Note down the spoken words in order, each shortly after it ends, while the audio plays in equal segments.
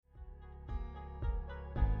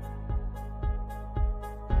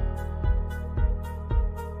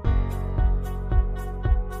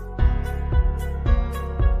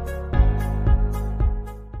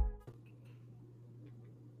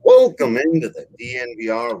Welcome into the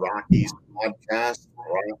DNVR Rockies podcast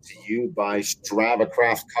brought to you by Strava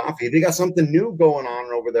Craft Coffee. They got something new going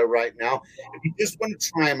on over there right now. If you just want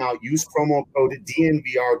to try them out, use promo code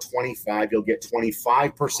DNVR25. You'll get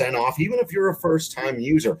 25% off, even if you're a first-time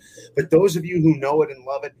user. But those of you who know it and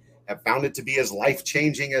love it have found it to be as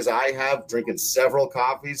life-changing as I have, drinking several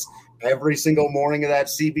coffees every single morning of that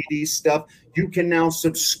CBD stuff. You can now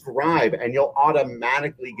subscribe, and you'll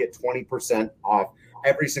automatically get 20% off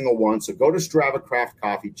every single one. So go to Strava Craft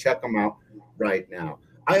Coffee. Check them out right now.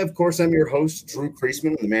 I, of course, am your host, Drew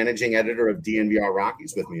Priestman, the managing editor of DNVR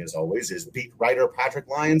Rockies. With me, as always, is beat writer Patrick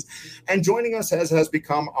Lyons. And joining us, as has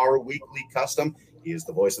become our weekly custom, he is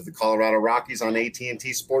the voice of the Colorado Rockies on AT&T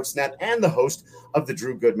Sportsnet and the host of the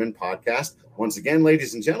Drew Goodman podcast. Once again,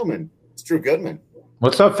 ladies and gentlemen, it's Drew Goodman.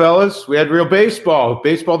 What's up, fellas? We had real baseball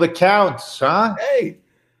that counts, huh? Hey.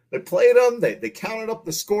 They played them. They counted up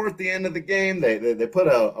the score at the end of the game. They put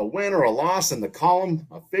a win or a loss in the column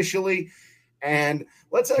officially. And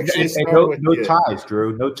let's actually start with no ties,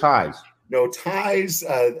 Drew. No ties. No ties.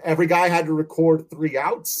 Every guy had to record 3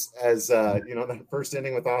 outs as the first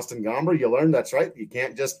inning with Austin Gomber. You learned that's right. You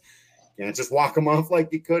can't just walk them off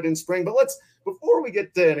like you could in spring. But before we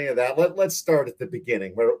get to any of that, let's start at the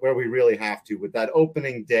beginning where we really have to, with that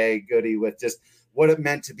opening day goodie, with just what it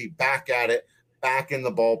meant to be back at it, back in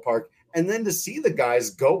the ballpark, and then to see the guys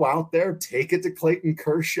go out there, take it to Clayton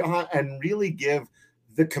Kershaw, and really give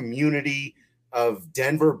the community of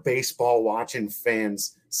Denver baseball watching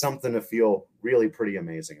fans something to feel really pretty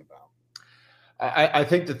amazing about. I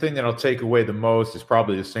think the thing that I'll take away the most is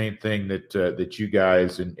probably the same thing that you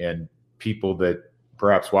guys and people that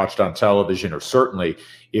perhaps watched on television, or certainly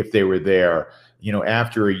if they were there,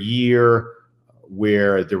 after a year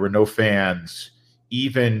where there were no fans.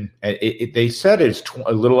 Even they said it's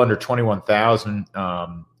a little under 21,000,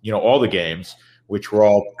 all the games, which were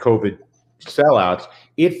all COVID sellouts.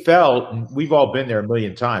 It felt, we've all been there a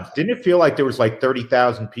million times. Didn't it feel like there was like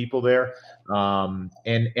 30,000 people there?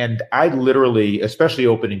 And I literally, especially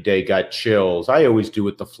opening day, got chills. I always do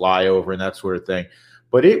with the flyover and that sort of thing.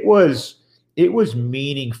 But it was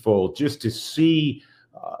meaningful just to see,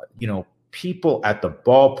 people at the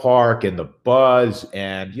ballpark and the buzz.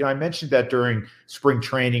 And, I mentioned that during spring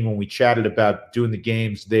training when we chatted about doing the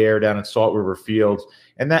games there down at Salt River Fields.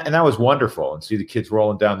 And that was wonderful, and see the kids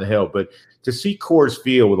rolling down the hill. But to see Coors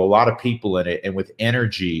Field with a lot of people in it and with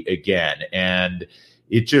energy again, and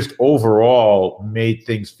it just overall made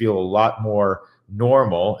things feel a lot more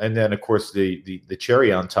normal. And then, of course, the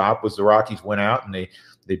cherry on top was the Rockies went out and they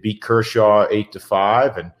beat Kershaw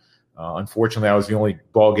 8-5. And unfortunately, that was the only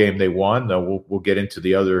ball game they won. Though we'll get into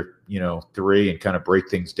the other, 3 and kind of break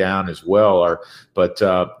things down as well. But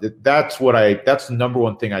that's the number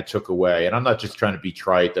one thing I took away. And I'm not just trying to be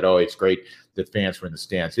trite that it's great that fans were in the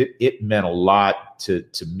stands. It meant a lot to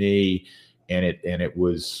me, and it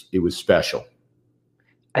was special.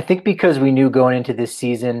 I think because we knew going into this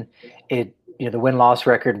season, the win-loss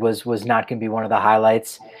record was not going to be one of the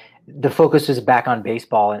highlights. The focus was back on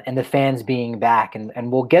baseball and the fans being back.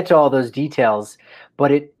 And we'll get to all those details,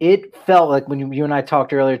 but it felt like when you and I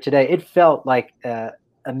talked earlier today, it felt like a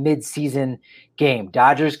mid-season game.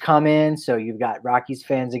 Dodgers come in, so you've got Rockies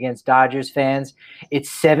fans against Dodgers fans.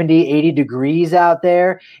 It's 70, 80 degrees out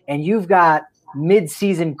there, and you've got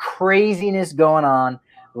mid-season craziness going on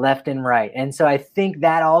left and right. And so I think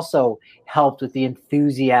that also helped with the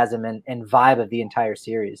enthusiasm and vibe of the entire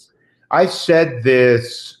series. I said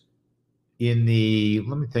this in the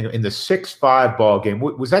 6-5 ball game.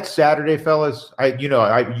 Was that Saturday, fellas? You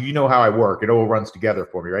know how I work. It all runs together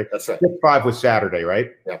for me, right? That's right. 6-5 was Saturday, right?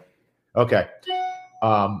 Yeah. Okay.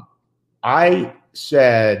 I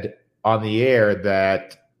said on the air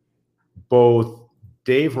that both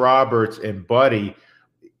Dave Roberts and Buddy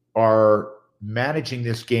are managing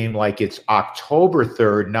this game like it's October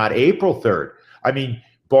 3rd, not April 3rd. I mean,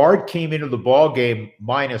 Bard came into the ball game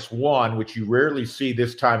 -1, which you rarely see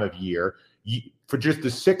this time of year. For just the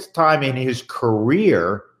 6th time in his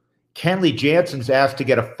career, Kenley Jansen's asked to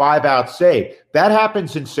get a 5-out save. That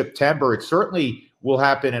happens in September. It certainly will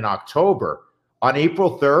happen in October. On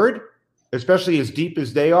April 3rd, especially as deep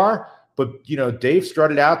as they are. But, Dave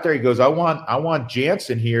strutted out there. He goes, I want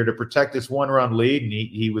Jansen here to protect this 1-run lead, and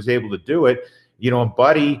he was able to do it. And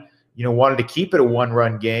Buddy, wanted to keep it a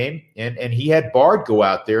 1-run game, and he had Bard go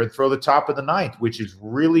out there and throw the top of the 9th, which is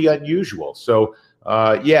really unusual. So,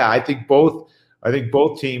 I think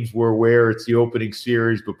both teams were aware it's the opening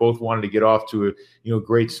series, but both wanted to get off to a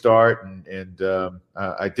great start, and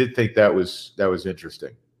I did think that was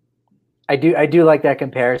interesting. I do like that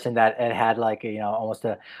comparison, that it had like almost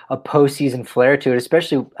a postseason flair to it,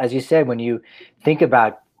 especially as you said, when you think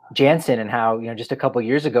about Jansen and how, just a couple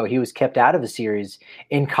years ago, he was kept out of the series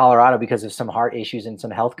in Colorado because of some heart issues and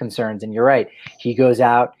some health concerns. And you're right. He goes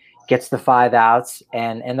out, gets the 5 outs,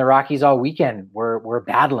 and the Rockies all weekend were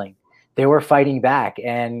battling. They were fighting back.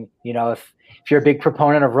 And, if you're a big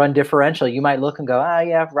proponent of run differential, you might look and go,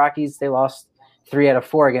 yeah, Rockies, they lost 3 out of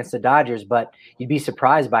 4 against the Dodgers, but you'd be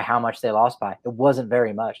surprised by how much they lost by. It wasn't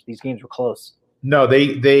very much. These games were close. No,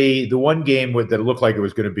 the one game that looked like it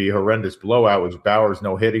was going to be a horrendous blowout was Bauer's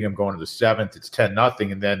no-hitting him going to the 7th. It's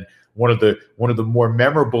 10-0, and then one of the more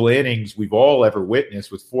memorable innings we've all ever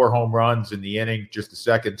witnessed with 4 home runs in the inning, just the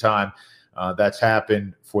second time that's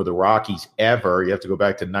happened for the Rockies ever. You have to go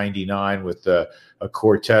back to '99 with a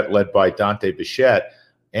quartet led by Dante Bichette,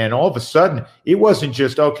 and all of a sudden it wasn't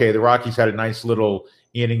just okay. The Rockies had a nice little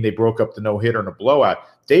inning; they broke up the no-hitter and a blowout.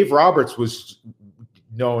 Dave Roberts was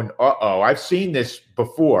known, I've seen this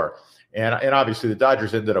before, and obviously the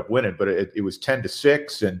Dodgers ended up winning, but it was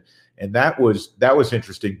 10-6, and that was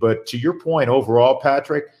interesting. But to your point, overall,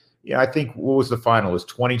 Patrick, I think what was the final? It was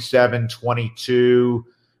 27-22.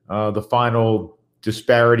 The final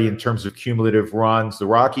disparity in terms of cumulative runs. The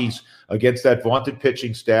Rockies against that vaunted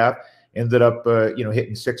pitching staff ended up,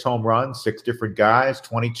 hitting 6 home runs, 6 different guys,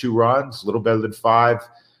 22 runs, a little better than 5,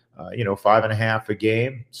 5.5 a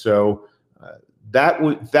game. So. That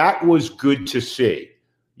was good to see.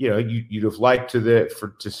 You'd have liked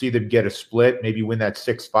to see them get a split, maybe win that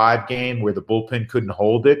 6-5 game where the bullpen couldn't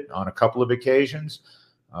hold it on a couple of occasions.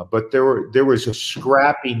 But there was a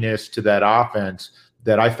scrappiness to that offense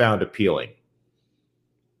that I found appealing.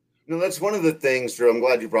 That's one of the things, Drew. I'm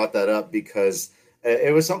glad you brought that up because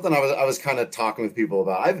it was something I was kind of talking with people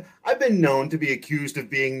about. I've been known to be accused of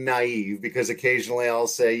being naive because occasionally I'll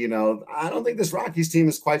say, I don't think this Rockies team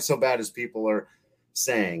is quite so bad as people are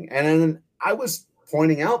saying. And then I was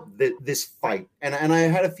pointing out this fight, and I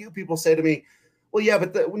had a few people say to me, well, yeah,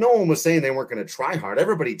 but no one was saying they weren't going to try hard.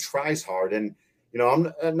 Everybody tries hard. And,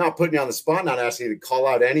 I'm not putting you on the spot, not asking you to call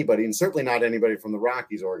out anybody, and certainly not anybody from the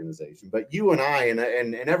Rockies organization. But you and I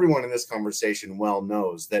and everyone in this conversation well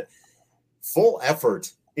knows that full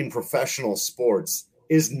effort in professional sports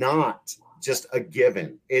is not just a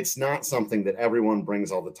given. It's not something that everyone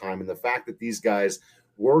brings all the time. And the fact that these guys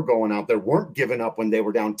were going out there, weren't giving up when they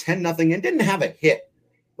were down 10-0 and didn't have a hit.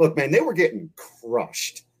 Look, man, they were getting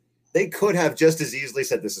crushed. They could have just as easily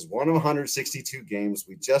said, this is one of 162 games.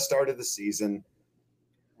 We just started the season.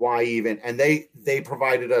 Why even? And they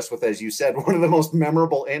provided us with, as you said, one of the most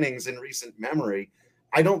memorable innings in recent memory.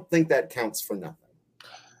 I don't think that counts for nothing.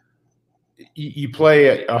 You play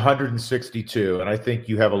at 162, and I think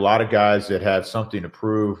you have a lot of guys that have something to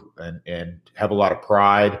prove and have a lot of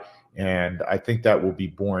pride. And I think that will be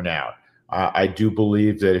borne out. I do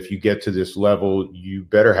believe that if you get to this level, you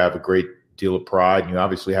better have a great deal of pride. And you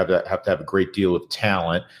obviously have to have a great deal of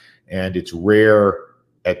talent. And it's rare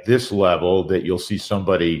at this level that you'll see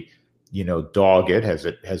somebody, dog it. Has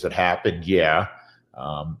it happened? Yeah.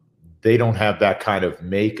 They don't have that kind of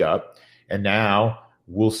makeup. And now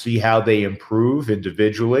we'll see how they improve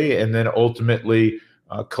individually and then ultimately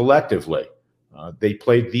collectively. They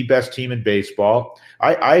played the best team in baseball.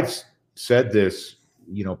 I've said this,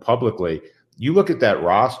 publicly. You look at that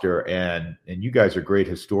roster, and you guys are great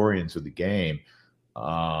historians of the game.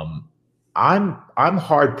 I'm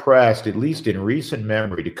hard pressed, at least in recent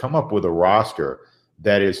memory, to come up with a roster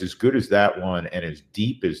that is as good as that one and as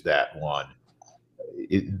deep as that one.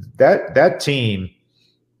 That team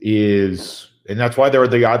is, and that's why they're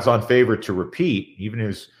the odds-on favorite to repeat, even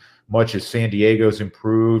as much as San Diego's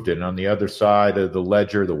improved, and on the other side of the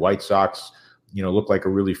ledger, the White Sox, look like a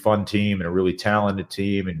really fun team and a really talented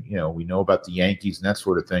team. And, we know about the Yankees and that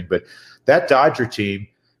sort of thing. But that Dodger team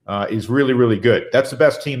is really, really good. That's the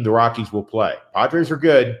best team the Rockies will play. Padres are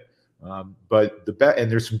good, but and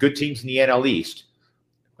there's some good teams in the NL East.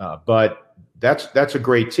 But that's a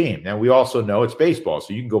great team. Now, we also know it's baseball,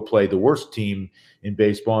 so you can go play the worst team in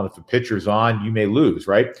baseball, and if the pitcher's on, you may lose,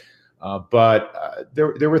 right? But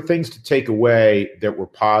there were things to take away that were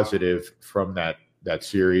positive from that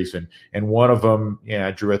series, and one of them,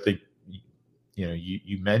 Drew, I think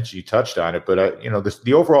you mentioned, you touched on it, but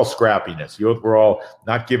the overall scrappiness, the overall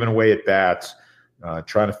not giving away at bats,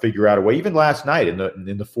 trying to figure out a way. Even last night in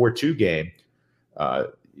the 4-2 game,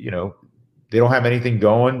 they don't have anything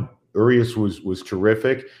going. Urias was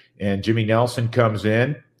terrific, and Jimmy Nelson comes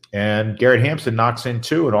in, and Garrett Hampson knocks in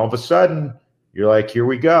 2, and all of a sudden you're like, here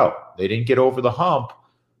we go. They didn't get over the hump,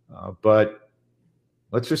 but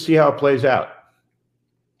let's just see how it plays out.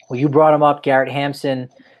 Well, you brought him up, Garrett Hampson.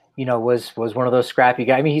 was one of those scrappy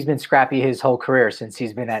guys. I mean, he's been scrappy his whole career since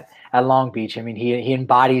he's been at Long Beach. I mean, he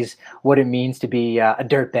embodies what it means to be a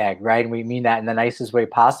dirtbag, right? And we mean that in the nicest way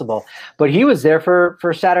possible. But he was there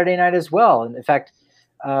for Saturday night as well. And in fact,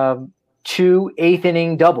 2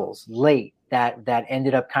 eighth-inning doubles late that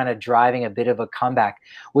ended up kind of driving a bit of a comeback.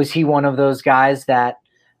 Was he one of those guys that,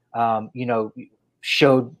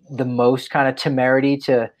 showed the most kind of temerity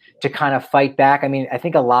to kind of fight back? I mean, I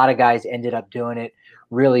think a lot of guys ended up doing it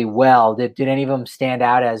really well. Did any of them stand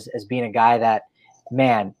out as being a guy that,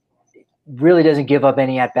 man, really doesn't give up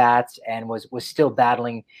any at-bats and was still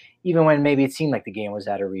battling even when maybe it seemed like the game was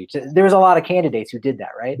out of reach? There was a lot of candidates who did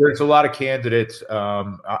that, right? There's a lot of candidates.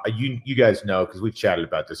 You guys know, because we've chatted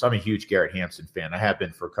about this. I'm a huge Garrett Hampson fan. I have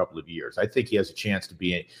been for a couple of years. I think he has a chance to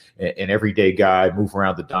be an everyday guy, move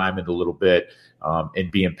around the diamond a little bit,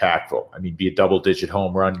 and be impactful. I mean, be a double-digit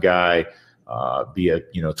home run guy, be a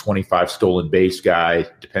 25 stolen base guy,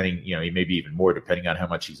 depending, he may be even more depending on how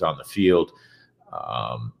much he's on the field.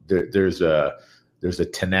 There's a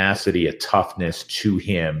tenacity, a toughness to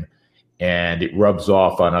him, and it rubs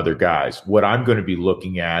off on other guys. What I'm going to be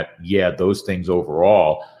looking at, those things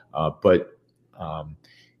overall, but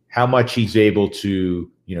how much he's able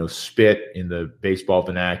to, spit in the baseball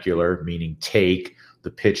vernacular, meaning take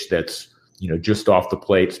the pitch that's, just off the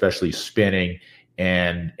plate, especially spinning,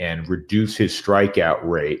 and reduce his strikeout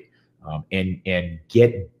rate, and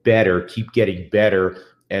get better, keep getting better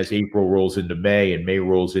as April rolls into May and May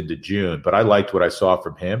rolls into June. But I liked what I saw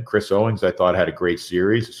from him. Chris Owings, I thought, had a great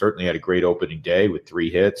series. Certainly had a great opening day with 3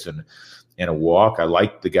 hits and a walk. I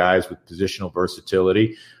liked the guys with positional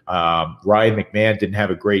versatility. Ryan McMahon didn't have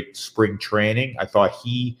a great spring training. I thought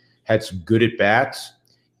he had some good at-bats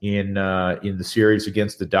in the series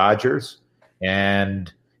against the Dodgers.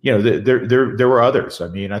 And there were others. I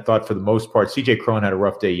mean, I thought for the most part, C.J. Cron had a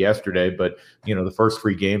rough day yesterday, but, the first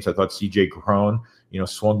 3 games, I thought C.J. Cron,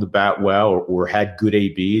 swung the bat well or had good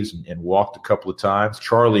ABs and walked a couple of times.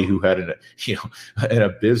 Charlie, who had an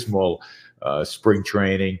abysmal spring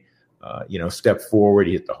training, stepped forward.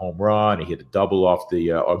 He hit the home run. He hit a double off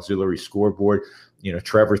the auxiliary scoreboard.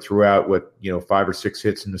 Trevor threw out 5 or 6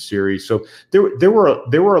 hits in the series. So there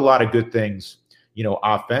were a lot of good things.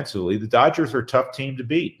 Offensively, the Dodgers are a tough team to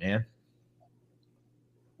beat, man.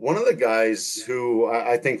 One of the guys who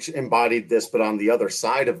I think embodied this, but on the other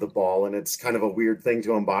side of the ball, and it's kind of a weird thing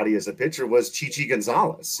to embody as a pitcher, was Chichi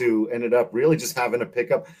Gonzalez, who ended up really just having to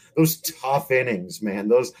pick up those tough innings, man,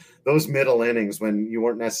 those middle innings when you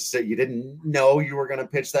weren't necessarily, you didn't know you were going to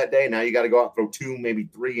pitch that day. Now you got to go out, throw 2, maybe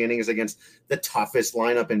 3 innings against the toughest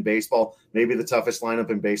lineup in baseball, maybe the toughest lineup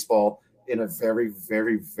in baseball in a very,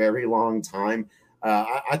 very, very long time.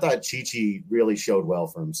 I thought Chichi really showed well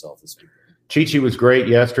for himself this week. Chichi was great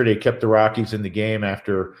yesterday, kept the Rockies in the game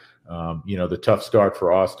after, the tough start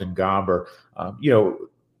for Austin Gomber.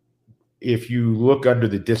 If you look under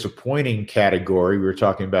the disappointing category, we were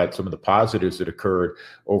talking about some of the positives that occurred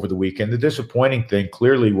over the weekend. The disappointing thing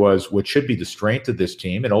clearly was what should be the strength of this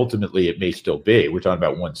team, and ultimately it may still be, we're talking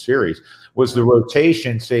about one series, was the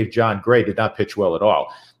rotation, save John Gray, did not pitch well at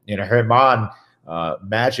all. Herman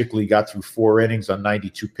magically got through 4 innings on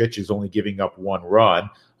 92 pitches, only giving up 1 run.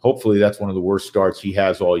 Hopefully that's one of the worst starts he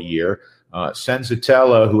has all year.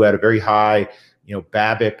 Senzatella, who had a very high,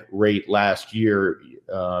 BABIP rate last year,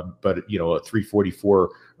 but a 344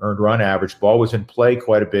 earned run average. Ball was in play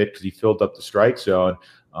quite a bit because he filled up the strike zone,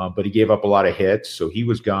 but he gave up a lot of hits, so he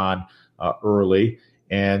was gone early.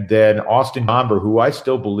 And then Austin Gomber, who I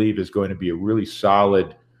still believe is going to be a really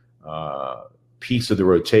solid piece of the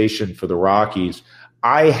rotation for the Rockies.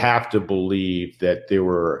 I have to believe that there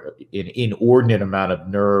were an inordinate amount of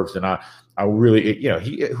nerves, and I really,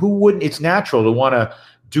 who wouldn't? It's natural to want to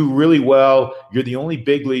do really well. You're the only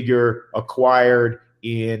big leaguer acquired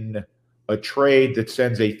in a trade that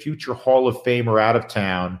sends a future Hall of Famer out of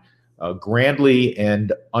town, grandly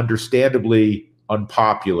and understandably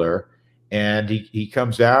unpopular. And he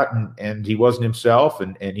comes out and he wasn't himself,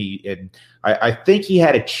 and I think he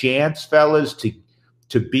had a chance, fellas,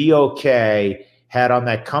 to be okay. Had on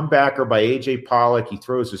that comebacker by A.J. Pollock, he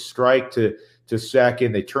throws a strike to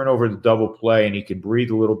second. They turn over the double play, and he can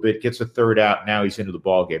breathe a little bit, gets a 3rd out. Now he's into the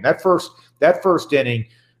ball game. That first inning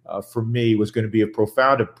for me was going to be of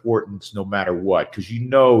profound importance no matter what, because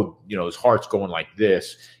his heart's going like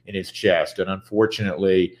this in his chest. And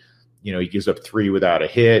unfortunately, he gives up 3 without a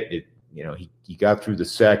hit. He got through the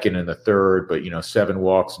 2nd and the 3rd, but 7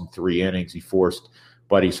 walks in 3 innings. He forced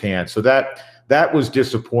Buddy's hand. So that was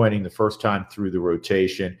disappointing the first time through the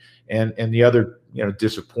rotation. And the other,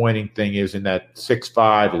 disappointing thing is in that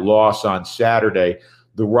 6-5 loss on Saturday,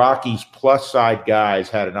 the Rockies plus side guys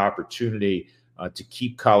had an opportunity to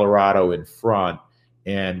keep Colorado in front,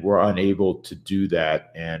 and we're unable to do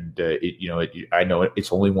that. And I know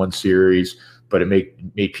it's only one series, but it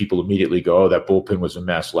made people immediately go, "Oh, that bullpen was a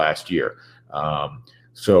mess last year."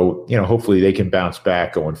 So hopefully they can bounce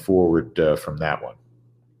back going forward from that one.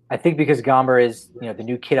 I think because Gomber is, the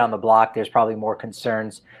new kid on the block, there's probably more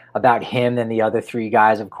concerns about him than the other three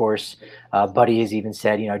guys, of course. Buddy has even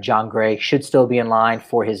said, John Gray should still be in line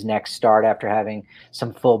for his next start after having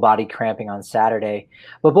some full body cramping on Saturday.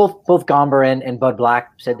 But both Gomber and Bud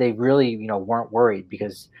Black said they really, weren't worried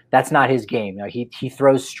because that's not his game. He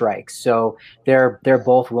throws strikes. So they're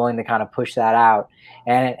both willing to kind of push that out.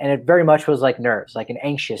 And it very much was like nerves, like an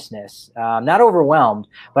anxiousness, not overwhelmed,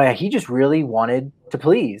 but he just really wanted to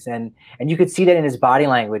please. And you could see that in his body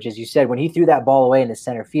language, as you said, when he threw that ball away in the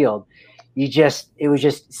center field, it was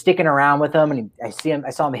just sticking around with him. And I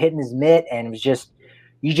saw him hitting his mitt, and it was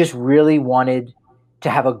you just really wanted to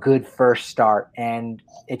have a good first start. And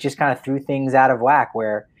it just kind of threw things out of whack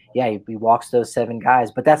where, yeah, he walks those 7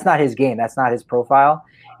 guys, but that's not his game. That's not his profile.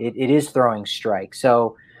 It is throwing strikes.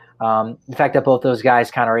 So, the fact that both those guys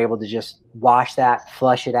kind of are able to just wash that,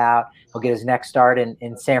 flush it out, he'll get his next start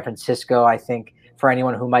in San Francisco. I think for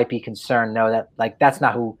anyone who might be concerned, know that that's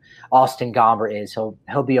not who Austin Gomber is.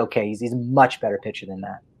 He'll be okay. He's a much better pitcher than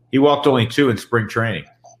that. He walked only 2 in spring training,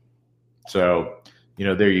 so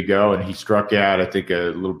there you go. And he struck out, I think,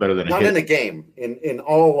 a little better than not in a game, in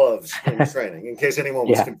all of spring training. In case anyone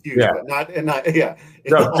was confused, but not.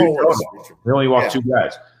 We only walked 2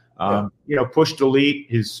 guys. Push delete.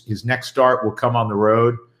 His next start will come on the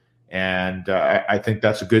road, and I think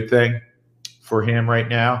that's a good thing for him right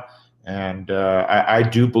now. And I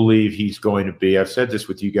do believe he's going to be. I've said this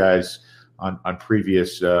with you guys on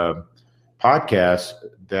previous podcasts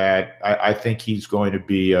that I think he's going to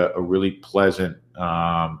be a really pleasant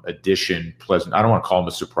addition. Pleasant. I don't want to call him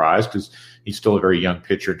a surprise because he's still a very young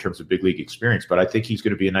pitcher in terms of big league experience, but I think he's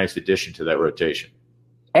going to be a nice addition to that rotation.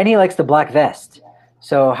 And he likes the black vest.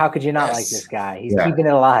 So how could you not like this guy? He's keeping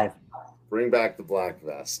it alive. Bring back the black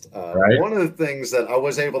vest. Right. One of the things that I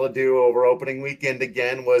was able to do over opening weekend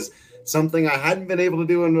again was something I hadn't been able to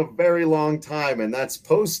do in a very long time, and that's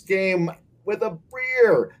post-game with a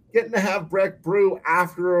beer. Getting to have Breck Brew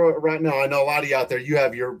after right now. I know a lot of you out there, you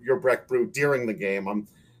have your Breck Brew during the game.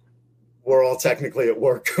 We're all technically at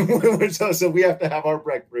work, so we have to have our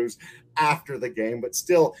Breck Brews after the game, but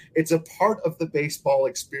still, it's a part of the baseball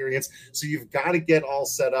experience. So you've got to get all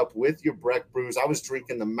set up with your Breck Brews. I was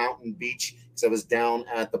drinking the Mountain Beach because I was down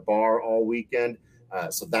at the bar all weekend.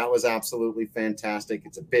 So that was absolutely fantastic.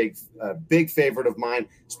 It's a big favorite of mine,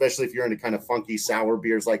 especially if you're into kind of funky sour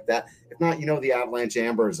beers like that. If not, the Avalanche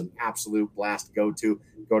Amber is an absolute blast to go to.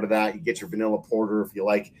 Go to that. You get your vanilla porter if you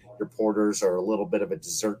like your porters or a little bit of a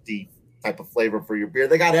desserty type of flavor for your beer.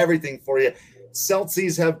 They got everything for you.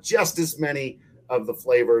 Seltzies have just as many of the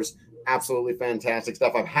flavors. Absolutely fantastic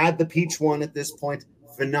stuff. I've had the peach one at this point.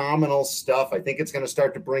 Phenomenal stuff. I think it's going to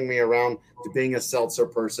start to bring me around to being a seltzer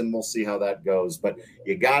person. We'll see how that goes. But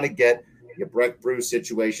you got to get your Breck Brew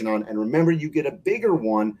situation on. And remember, you get a bigger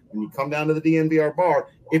one when you come down to the DNVR bar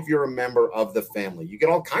if you're a member of the family. You get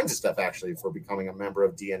all kinds of stuff, actually, for becoming a member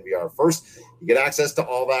of DNVR. First, you get access to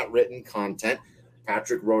all that written content.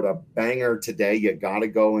 Patrick wrote a banger today. You got to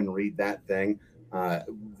go and read that thing.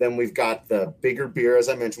 Then we've got the bigger beer, as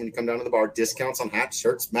I mentioned, when you come down to the bar, discounts on hats,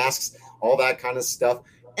 shirts, masks, all that kind of stuff.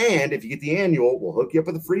 And if you get the annual, we'll hook you up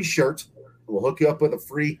with a free shirt. We'll hook you up with a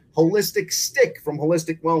free holistic stick from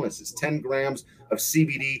Holistic Wellness. It's 10 grams of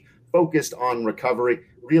CBD focused on recovery.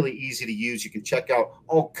 Really easy to use. You can check out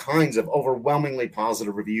all kinds of overwhelmingly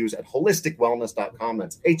positive reviews at holisticwellness.com.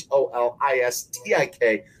 That's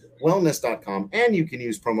HOLISTIK wellness.com. And you can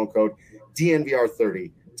use promo code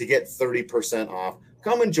DNVR30 to get 30% off.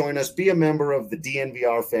 Come and join us. Be a member of the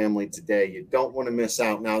DNVR family today. You don't want to miss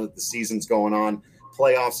out now that the season's going on.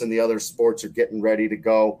 Playoffs and the other sports are getting ready to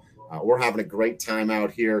go. We're having a great time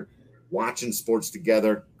out here watching sports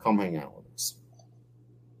together. Come hang out with us.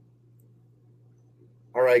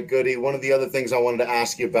 All right, Goody. One of the other things I wanted to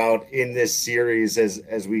ask you about in this series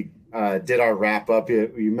as we did our wrap up,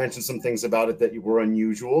 you mentioned some things about it that were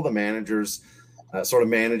unusual. The managers sort of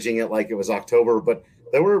managing it like it was October, but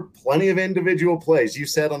there were plenty of individual plays. You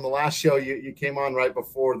said on the last show you came on right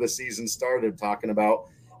before the season started talking about,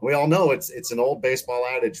 we all know it's an old baseball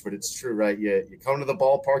adage, but it's true, right? You come to the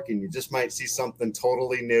ballpark and you just might see something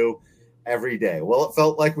totally new every day. Well, it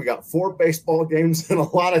felt like we got 4 baseball games and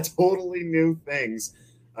a lot of totally new things.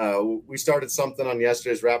 We started something on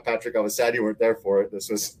yesterday's wrap, Patrick. I was sad you weren't there for it. This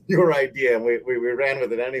was your idea, and we ran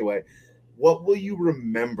with it anyway. What will you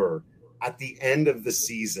remember at the end of the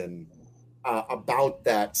season about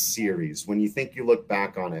that series when you think you look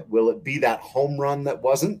back on it? Will it be that home run that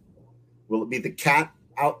wasn't? Will it be the cat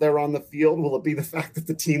out there on the field? Will it be the fact that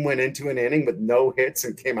the team went into an inning with no hits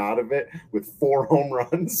and came out of it with 4 home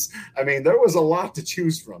runs? I mean, there was a lot to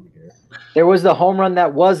choose from here. There was the home run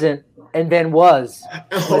that wasn't and then was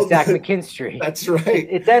Zach McKinstry. That's right.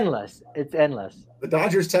 It's endless. It's endless. The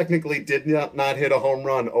Dodgers technically did not hit a home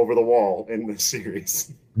run over the wall in the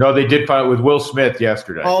series. No, they did fight with Will Smith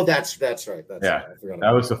yesterday. Oh, that's right. That's right.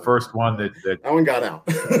 That was the first one that one got out.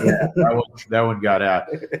 Yeah, that one got out.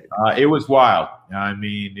 It was wild. I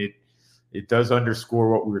mean, it does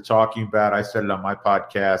underscore what we were talking about. I said it on my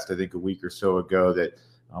podcast, I think a week or so ago, that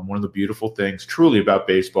one of the beautiful things truly about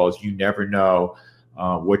baseball is you never know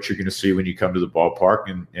what you're going to see when you come to the ballpark,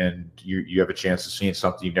 and you have a chance of seeing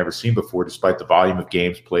something you've never seen before, despite the volume of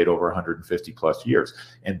games played over 150 plus years.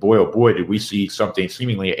 And boy, oh boy, did we see something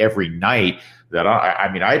seemingly every night that I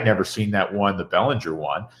mean, I'd never seen that one, the Bellinger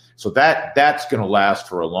one. So that's going to last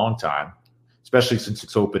for a long time, especially since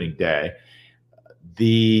it's opening day.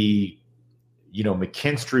 The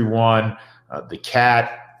McKinstry one, the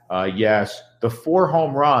cat, yes, the 4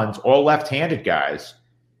 home runs, all left-handed guys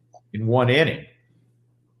in one inning.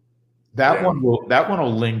 That one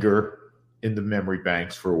will linger in the memory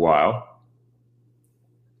banks for a while.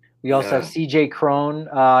 We also have C.J. Cron.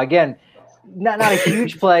 Again, not a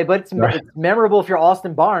huge play, but it's memorable if you're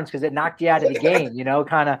Austin Barnes because it knocked you out of the game.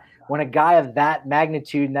 Kind of when a guy of that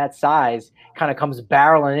magnitude and that size kind of comes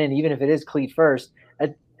barreling in, even if it is cleat first,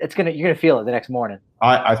 you're gonna feel it the next morning.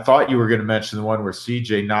 I thought you were going to mention the one where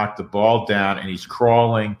CJ knocked the ball down and he's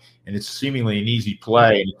crawling and it's seemingly an easy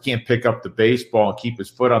play and he can't pick up the baseball and keep his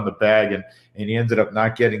foot on the bag and he ended up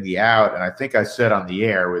not getting the out. And I think I said on the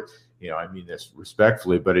air with, I mean this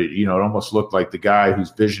respectfully, but it almost looked like the guy whose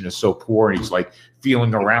vision is so poor and he's like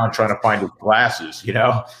feeling around trying to find his glasses,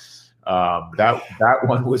 that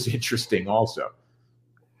one was interesting also.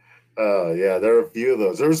 Yeah, there are a few of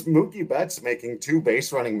those. There's Mookie Betts making 2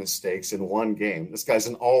 base running mistakes in one game. This guy's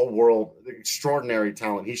an all-world, extraordinary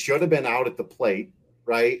talent. He should have been out at the plate,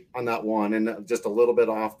 right, on that one, and just a little bit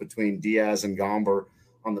off between Diaz and Gomber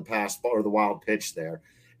on the pass ball or the wild pitch there.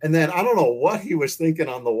 And then I don't know what he was thinking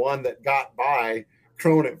on the one that got by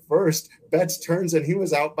Cron at first. Betts turns and he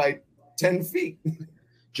was out by 10 feet.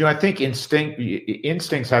 Jim, I think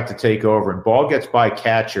instincts have to take over, and ball gets by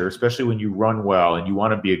catcher, especially when you run well and you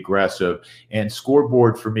want to be aggressive. And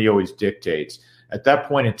scoreboard for me always dictates. At that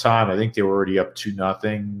point in time, I think they were already up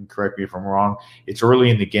 2-0. Correct me if I'm wrong. It's early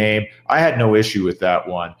in the game. I had no issue with that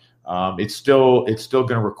one. It's still going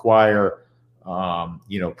to require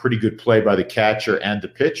pretty good play by the catcher and the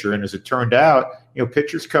pitcher. And as it turned out,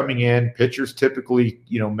 pitchers coming in, pitchers typically,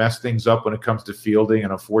 mess things up when it comes to fielding.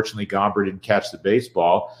 And unfortunately, Gomber didn't catch the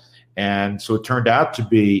baseball. And so it turned out to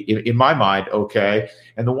be, in my mind, okay.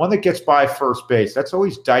 And the one that gets by first base, that's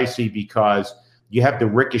always dicey because you have the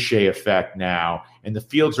ricochet effect now. And the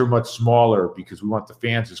fields are much smaller because we want the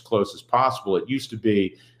fans as close as possible. It used to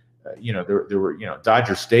be, there were,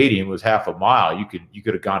 Dodger Stadium was half a mile. You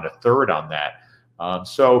could have gone to third on that.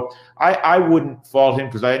 So I wouldn't fault him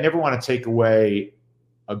because I never want to take away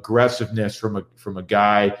aggressiveness from a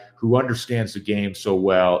guy who understands the game so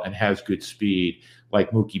well and has good speed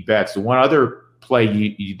like Mookie Betts. The one other play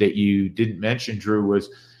that you didn't mention, Drew, was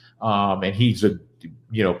and he's a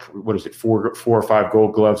what is it, 4 or 5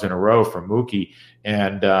 Gold Gloves in a row from Mookie,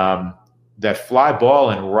 and that fly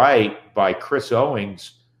ball in right by Chris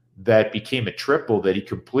Owings that became a triple that he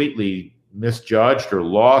completely misjudged or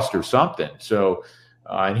lost or something. So,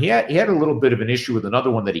 and he had a little bit of an issue with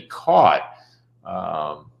another one that he caught.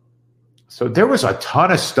 So there was a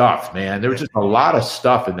ton of stuff, man. There was just a lot of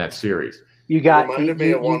stuff in that series. Reminded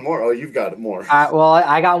me of one more. Oh, you've got more. Well,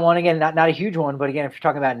 I got one again, not a huge one, but again, if you're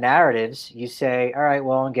talking about narratives, you say, all right,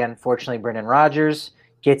 well, again, fortunately, Brendan Rodgers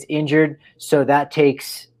gets injured, so that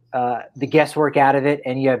takes the guesswork out of it,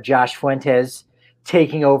 and you have Josh Fuentes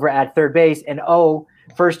taking over at third base, and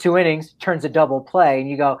first 2 innings turns a double play, and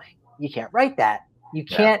you go, you can't write that. You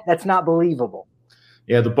can't. Yeah. That's not believable.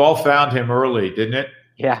 Yeah, the ball found him early, didn't it?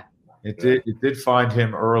 Yeah, it did. It did find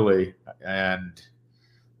him early, and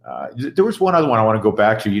there was one other one I want to go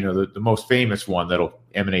back to. The most famous one that'll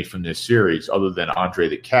emanate from this series, other than Andre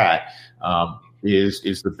the Cat,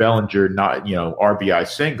 is the Bellinger RBI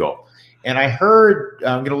single. And I heard,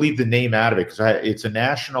 I'm going to leave the name out of it because it's a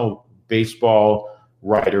national baseball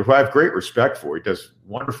writer who I have great respect for. He does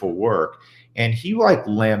wonderful work, and he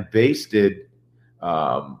lambasted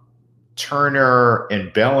Turner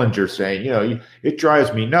and Bellinger, saying, it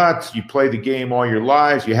drives me nuts. You play the game all your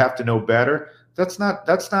lives. You have to know better. That's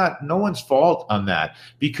not no one's fault on that,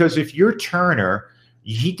 because if you're Turner,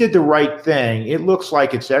 he did the right thing. It looks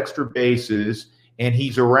like it's extra bases, and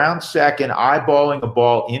he's around second, eyeballing a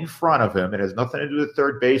ball in front of him. It has nothing to do with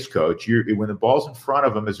third base coach. When the ball's in front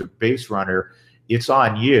of him as a base runner, it's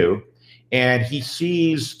on you. And he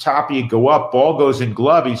sees Tapia go up, ball goes in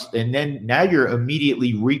glove, and then now you're immediately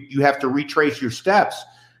you have to retrace your steps.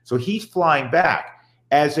 So he's flying back.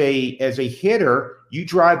 As a hitter, you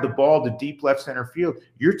drive the ball to deep left center field.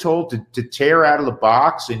 You're told to tear out of the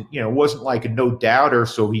box, and it wasn't like a no doubter,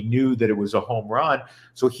 so he knew that it was a home run.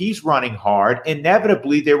 So he's running hard.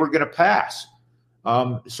 Inevitably, they were going to pass.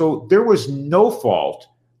 So there was no fault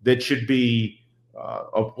that should be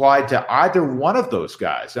applied to either one of those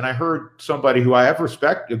guys. And I heard somebody who I have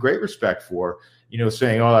a great respect for,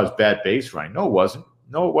 saying, "Oh, that was bad base running." No, it wasn't.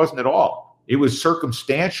 No, it wasn't at all. It was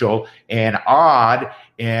circumstantial and odd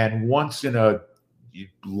and once in a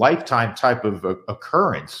lifetime type of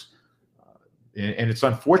occurrence. And it's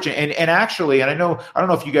unfortunate. And actually, and I don't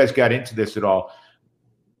know if you guys got into this at all,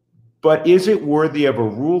 but is it worthy of a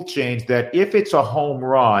rule change that if it's a home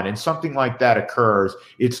run and something like that occurs,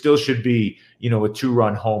 it still should be, a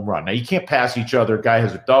 2-run home run? Now, you can't pass each other. A guy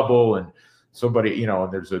has a double and somebody,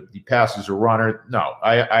 and he passes a runner. No,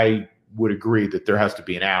 I would agree that there has to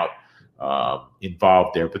be an out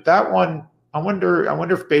involved there. But that one, I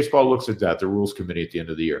wonder if baseball looks at that, the rules committee at the end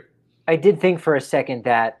of the year. I did think for a second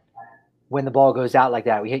that when the ball goes out like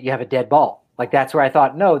that, you have a dead ball. Like that's where I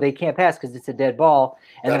thought, no, they can't pass because it's a dead ball.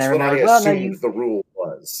 And that's then I remembered, what I assumed the rule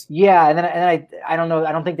was. Yeah, and I don't know.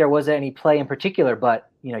 I don't think there was any play in particular,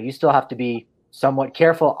 but you still have to be somewhat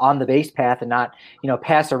careful on the base path and not,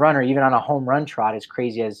 pass a runner even on a home run trot, as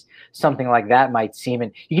crazy as something like that might seem.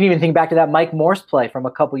 And you can even think back to that Mike Morse play from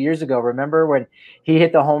a couple years ago. Remember when he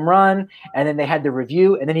hit the home run and then they had the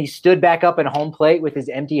review and then he stood back up in home plate with his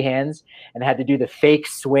empty hands and had to do the fake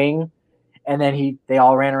swing. And then they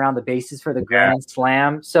all ran around the bases for the grand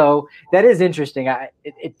slam. So that is interesting.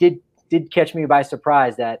 It did catch me by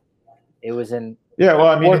surprise that it was in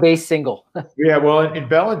four-base single. Yeah, well, in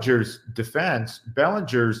Bellinger's defense,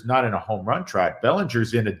 Bellinger's not in a home run trot.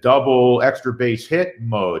 Bellinger's in a double extra base hit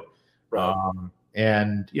mode. Right.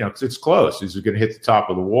 And, it's close. Is it going to hit the top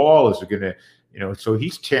of the wall? Is it going to, so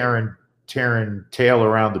he's tearing tail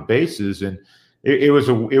around the bases. And it was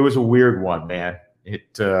a weird one, man.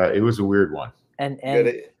 It was a weird one. And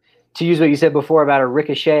to use what you said before about a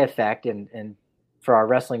ricochet effect, and for our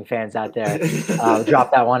wrestling fans out there,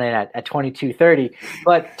 drop that one in at 22:30.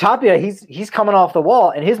 But Tapia, he's coming off the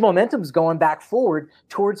wall, and his momentum's going back forward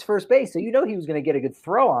towards first base. So he was going to get a good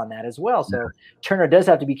throw on that as well. So Turner does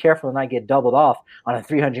have to be careful and not get doubled off on a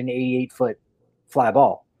 388-foot fly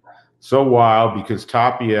ball. So wild because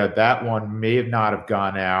Tapia, that one may not have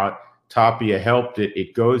gone out. Tapia helped it.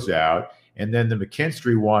 It goes out. And then the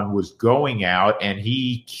McKinstry one was going out, and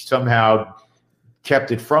he somehow kept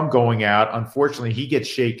it from going out. Unfortunately, he gets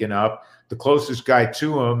shaken up. The closest guy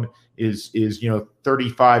to him is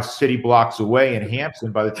 35 city blocks away in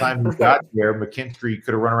Hampton. By the time he got there, McKinstry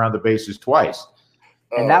could have run around the bases twice.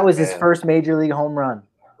 And that was his first major league home run.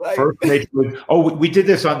 First major league. Oh, we did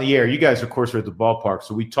this on the air. You guys, of course, are at the ballpark.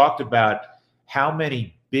 So we talked about how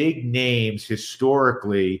many big names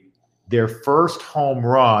historically their first home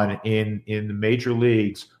run in the major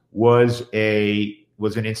leagues was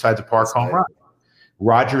an inside the park home run.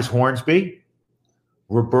 Rogers Hornsby,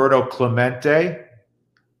 Roberto Clemente.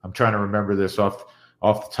 I'm trying to remember this off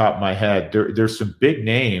the top of my head. There's some big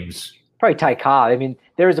names. Probably Ty Cobb. I mean,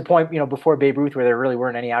 there was a point, before Babe Ruth where there really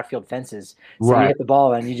weren't any outfield fences. So you hit the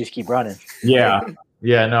ball and you just keep running. Yeah.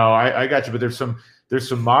 Yeah, no, I got you. But there's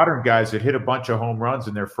some modern guys that hit a bunch of home runs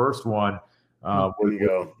in their first one.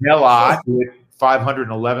 Mel Ott with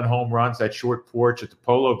 511 home runs at Short Porch at the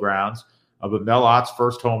Polo Grounds. But Mel Ott's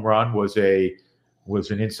first home run was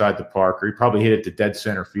an inside the parker. He probably hit it to dead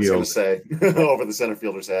center field. I was going to say over the center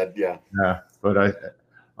fielder's head. Yeah. Yeah, but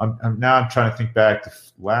I'm trying to think back. The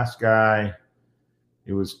last guy,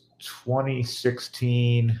 it was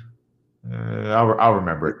 2016. I'll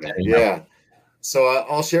remember it. Yeah. So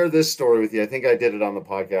I'll share this story with you. I think I did it on the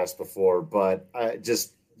podcast before, but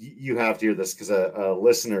you have to hear this because a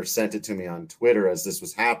listener sent it to me on Twitter as this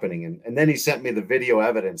was happening. And then he sent me the video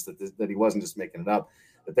evidence that he wasn't just making it up,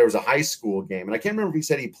 that there was a high school game. And I can't remember if he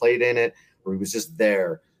said he played in it or he was just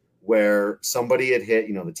there, where somebody had hit,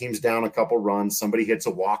 the team's down a couple runs. Somebody hits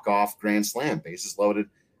a walk-off grand slam, bases loaded.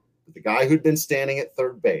 But the guy who'd been standing at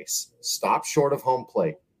third base stopped short of home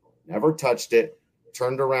plate, never touched it,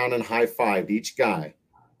 turned around and high-fived each guy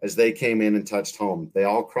as they came in and touched home. They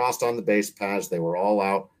all crossed on the base paths. They were all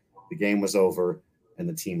out. The game was over, and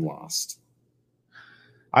the team lost.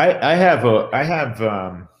 I have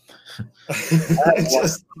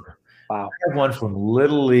Wow. I had one from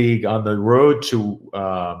Little League on the road to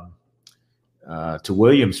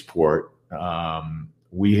Williamsport.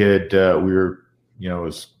 We were, it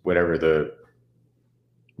was whatever the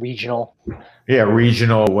regional,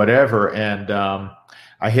 whatever, and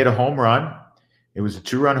I hit a home run. It was a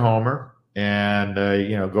 2-run homer, and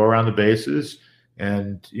go around the bases,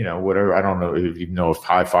 and whatever. I don't know if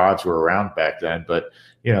high fives were around back then, but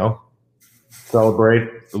celebrate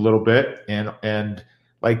a little bit, and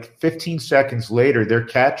like 15 seconds later, their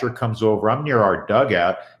catcher comes over. I'm near our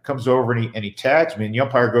dugout, comes over and he tags me, and the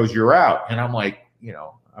umpire goes, "You're out." And I'm like,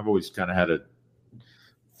 I've always kind of had a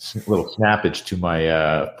little snappage to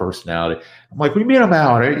my personality. I'm like, "What do you mean I'm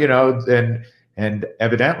out?" And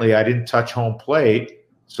evidently I didn't touch home plate,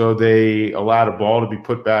 so they allowed a ball to be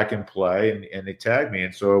put back in play, and they tagged me,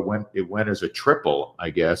 and so it went as a triple,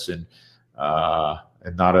 I guess, and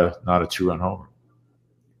not a 2-run homer.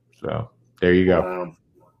 So there you go. Wow.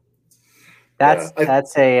 That's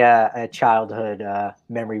a childhood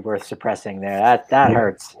memory worth suppressing there. That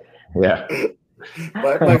hurts. Yeah.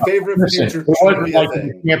 My favorite future it wasn't like thing.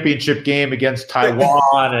 the championship game against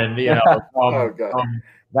Taiwan, and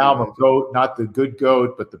now I'm a goat, not the good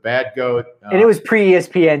goat, but the bad goat. And it was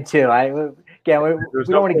pre-ESPN too. We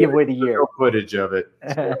don't want to give away the year. No footage of it.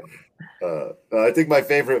 I think my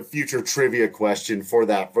favorite future trivia question for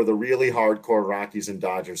the really hardcore Rockies and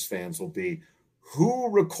Dodgers fans will be, who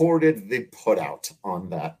recorded the putout on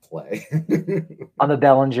that play? On the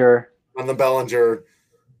Bellinger.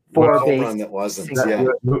 Home run that wasn't. Yeah.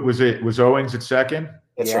 Was Owings at second?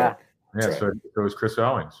 That's right. Yeah, That's so it was Chris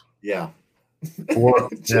Owings. Yeah. 4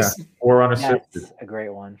 unassisted. That's a great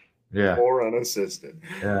one. Yeah. 4 unassisted.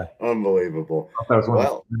 Yeah. Unbelievable. That was one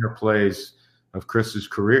of the better plays of Chris's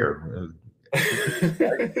career.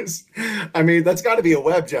 I mean, that's got to be a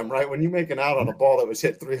web gem, right? When you make an out on a ball that was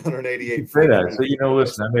hit 388 feet. So,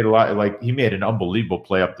 listen, I made a lot. Like, he made an unbelievable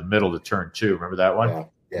play up the middle to turn 2. Remember that one?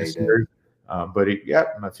 Yeah, he did.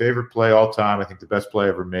 My favorite play all time. I think the best play I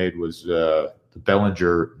ever made was the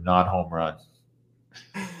Bellinger non-home run.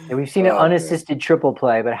 And we've seen an unassisted triple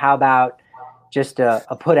play, but how about just a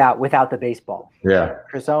put out without the baseball? Yeah.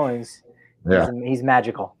 Chris Owings, he's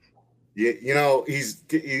magical.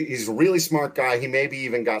 He's a really smart guy. He maybe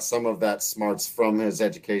even got some of that smarts from his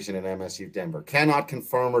education at MSU Denver. Cannot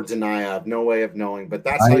confirm or deny. I have no way of knowing, but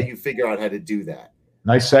that's how you figure out how to do that.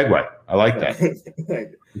 Nice segue. I like that.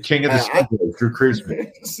 The king of the segue, Drew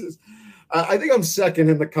Creasman. I think I'm second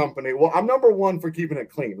in the company. Well, I'm number 1 for keeping it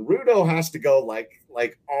clean. Rudo has to go like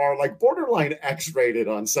borderline X-rated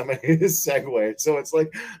on some of his segues. So it's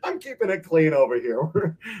like, I'm keeping it clean over here.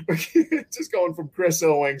 We're just going from Chris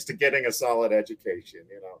Owings to getting a solid education.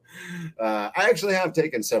 I actually have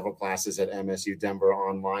taken several classes at MSU Denver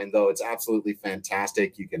online, though. It's absolutely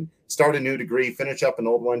fantastic. You can start a new degree, finish up an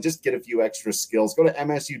old one, just get a few extra skills. Go to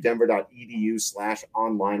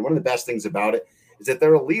msudenver.edu/online. One of the best things about it is that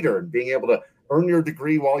they're a leader in being able to earn your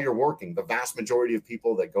degree while you're working. The vast majority of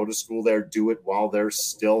people that go to school there do it while they're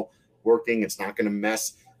still working. It's not going to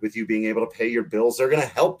mess with you being able to pay your bills. They're going to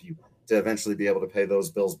help you to eventually be able to pay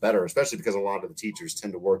those bills better, especially because a lot of the teachers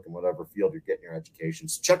tend to work in whatever field you're getting your education.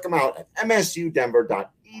 So check them out at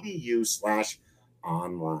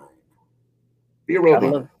msudenver.edu/online. Be a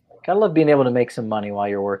real Gotta love being able to make some money while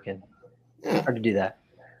you're working. Yeah. Hard to do that.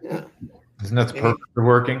 Yeah. Isn't that the purpose of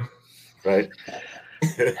working? Right.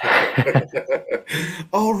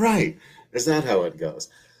 All right. Is that how it goes?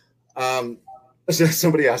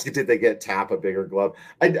 Somebody asked you, did they get Tap a bigger glove?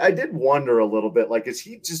 I did wonder a little bit, like, is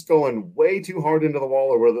he just going way too hard into the wall,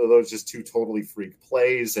 or were those just 2 totally freak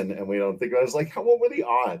plays and we don't think about it? I was like, what were the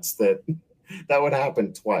odds that would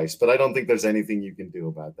happen twice? But I don't think there's anything you can do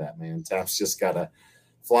about that, man. Tap's just got to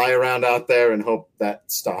fly around out there and hope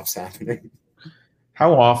that stops happening.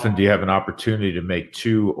 How often do you have an opportunity to make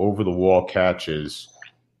 2 over-the-wall catches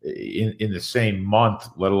in the same month,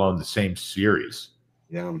 let alone the same series?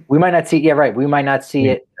 Yeah, we might not see. Yeah, right. We might not see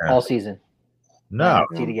it all season. No,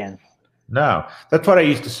 see it again. No, that's what I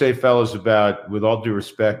used to say, fellas. About, with all due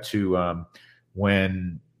respect to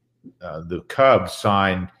when the Cubs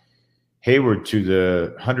signed Hayward to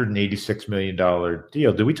the $186 million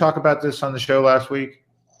deal. Did we talk about this on the show last week?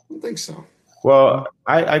 I don't think so. Well,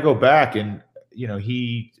 I go back and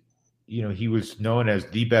he was known as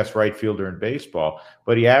the best right fielder in baseball,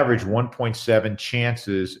 but he averaged 1.7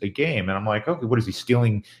 chances a game. And I'm like, okay, what is he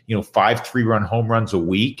stealing, 5 3-run home runs a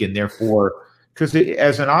week? And therefore, because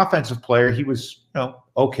as an offensive player, he was,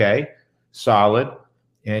 okay, solid.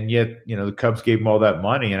 And yet, the Cubs gave him all that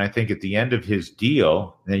money. And I think at the end of his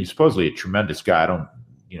deal, and he's supposedly a tremendous guy. I don't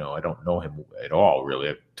know him at all, really.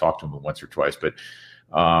 I've talked to him once or twice, but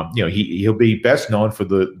He'll be best known for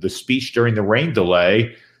the speech during the rain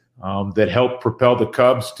delay that helped propel the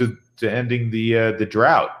Cubs to ending the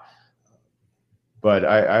drought. But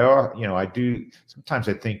I do sometimes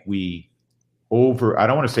I think I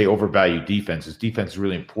don't want to say overvalue defenses. Defense is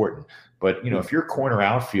really important, but if you're a corner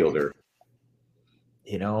outfielder,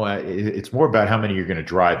 it's more about how many you're going to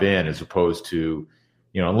drive in as opposed to,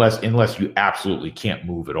 unless you absolutely can't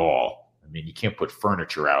move at all. I mean, you can't put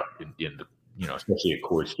furniture out in the, especially at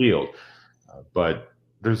Coors Field. But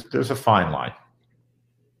there's a fine line.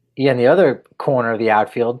 Yeah, in the other corner of the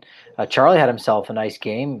outfield, Charlie had himself a nice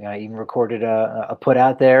game. Even recorded a put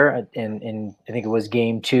out there in I think it was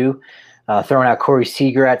game 2, throwing out Corey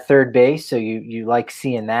Seager at third base. So you like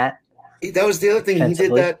seeing that. That was the other thing. He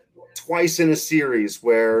did that twice in a series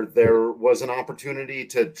where there was an opportunity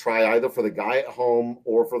to try either for the guy at home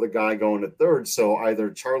or for the guy going to third. So either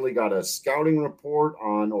Charlie got a scouting report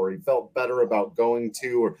on, or he felt better about going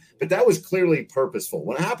to, but that was clearly purposeful.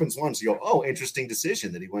 When it happens once, you go, oh, interesting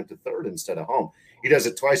decision that he went to third instead of home. He does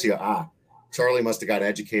it twice. You go, Charlie must have got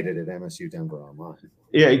educated at MSU Denver Online.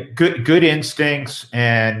 Yeah, good instincts,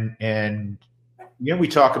 and we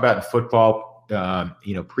talk about in football.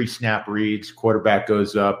 Pre-snap reads, quarterback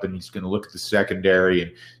goes up and he's going to look at the secondary and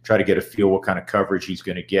try to get a feel what kind of coverage he's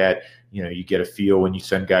going to get. You get a feel when you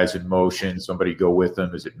send guys in motion, somebody go with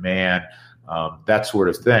them. Is it man? That sort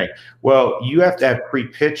of thing. Well, you have to have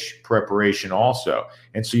pre-pitch preparation also.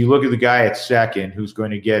 And so you look at the guy at second who's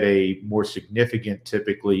going to get a more significant,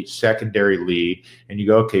 typically secondary lead, and you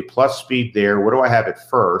go, okay, plus speed there. What do I have at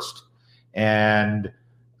first? And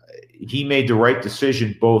he made the right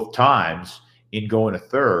decision both times in going to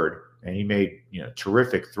third, and he made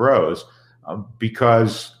terrific throws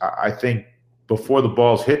because I think before the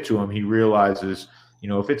ball's hit to him, he realizes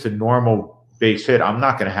if it's a normal base hit, I'm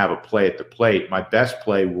not going to have a play at the plate. My best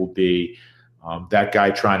play will be that guy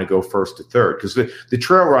trying to go first to third, because the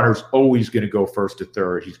trail runner is always going to go first to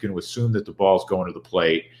third. He's going to assume that the ball's going to the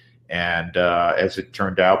plate, and as it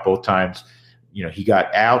turned out, both times, he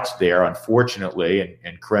got outs there, unfortunately,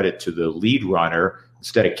 and credit to the lead runner.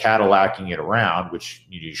 Instead of Cadillacing it around, which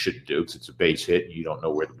you shouldn't do because it's a base hit and you don't know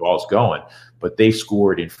where the ball's going, but they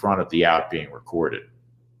scored in front of the out being recorded.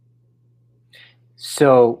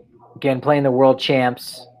 So, again, playing the world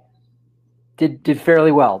champs did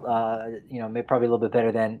fairly well. Maybe probably a little bit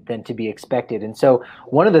better than to be expected. And so,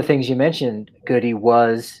 one of the things you mentioned, Goody,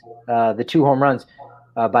 was the 2 home runs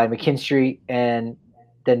by McKinstry and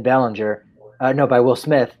then Bellinger. By Will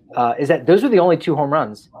Smith. Is that those were the only 2 home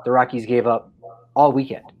runs the Rockies gave up all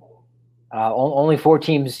weekend. Only 4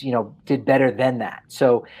 teams, did better than that.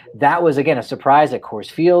 So that was, again, a surprise at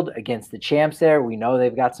Coors Field against the champs there. We know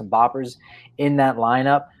they've got some boppers in that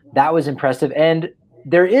lineup. That was impressive. And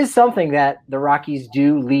there is something that the Rockies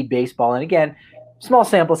do lead baseball. And again, small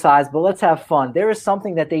sample size, but let's have fun. There is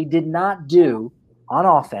something that they did not do on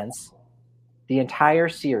offense the entire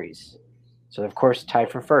series. So, of course,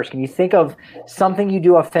 tied for first. Can you think of something you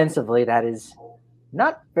do offensively that is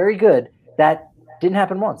not very good that didn't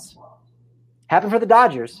happen once? Happened for the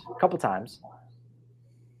Dodgers a couple times.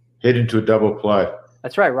 Hit into a double play.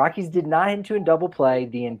 That's right. Rockies did not hit into a double play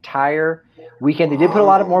the entire weekend. They did put a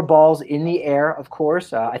lot of more balls in the air, of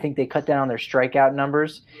course. I think they cut down on their strikeout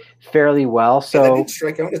numbers fairly well. So they didn't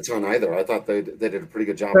strike out a ton either. I thought they did a pretty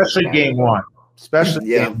good job. Especially game one.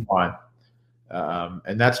 Game one.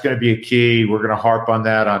 And that's going to be a key. We're going to harp on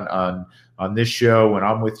that on this show. When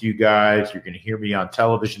I'm with you guys, you're going to hear me on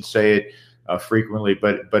television say it frequently,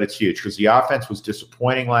 but it's huge because the offense was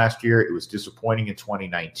disappointing last year. It was disappointing in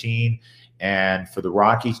 2019. And for the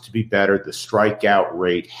Rockies to be better, the strikeout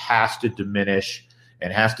rate has to diminish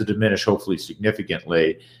and has to diminish hopefully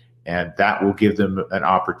significantly. And that will give them an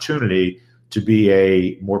opportunity to be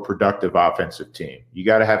a more productive offensive team. You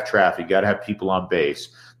got to have traffic. You got to have people on base.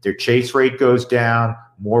 Their chase rate goes down,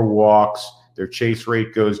 more walks. Their chase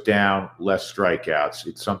rate goes down, less strikeouts.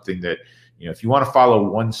 It's something that, if you want to follow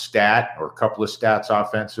one stat or a couple of stats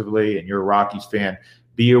offensively and you're a Rockies fan,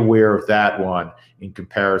 be aware of that one in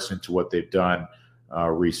comparison to what they've done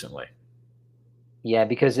recently. Yeah,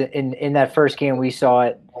 because in that first game, we saw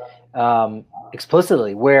it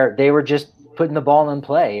explicitly where they were just putting the ball in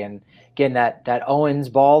play. And again, that Owens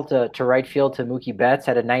ball to right field to Mookie Betts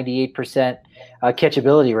had a 98%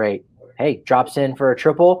 catchability rate. Hey, drops in for a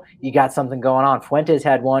triple, you got something going on. Fuentes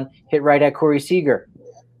had one, hit right at Corey Seager.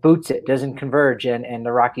 Boots it, doesn't converge, and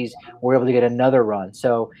the Rockies were able to get another run.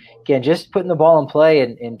 So, again, just putting the ball in play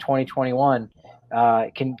in 2021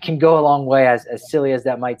 can go a long way, as silly as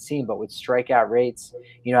that might seem. But with strikeout rates,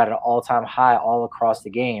 at an all-time high all across the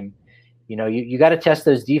game, You got to test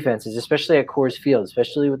those defenses, especially at Coors Field,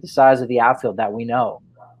 especially with the size of the outfield that we know.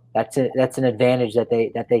 That's an advantage that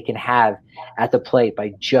they can have at the plate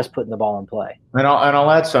by just putting the ball in play. And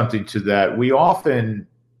I'll add something to that. We often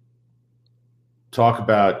talk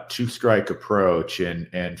about two-strike approach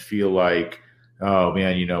and feel like, oh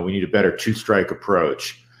man, we need a better two-strike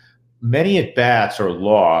approach. Many at-bats are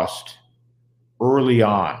lost early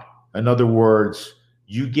on. In other words,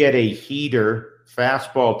 you get a heater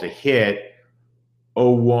fastball to hit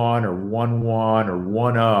 0-1 or 1-1 or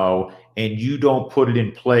 1-0, and you don't put it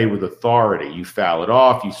in play with authority. You foul it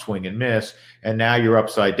off, you swing and miss, and now you're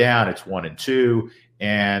upside down. It's 1-2,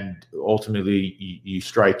 and ultimately you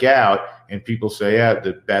strike out, and people say, yeah,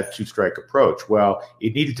 the bad two-strike approach. Well,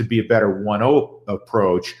 it needed to be a better 1-0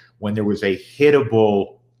 approach when there was a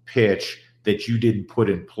hittable pitch that you didn't put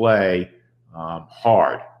in play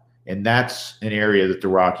hard. And that's an area that the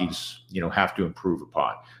Rockies, have to improve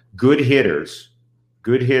upon. Good hitters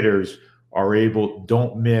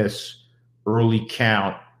don't miss early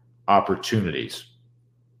count opportunities.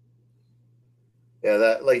 Yeah,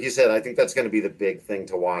 that, like you said, I think that's going to be the big thing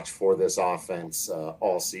to watch for this offense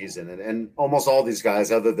all season. And almost all these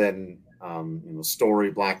guys, other than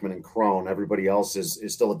Story, Blackmon, and Cron, everybody else is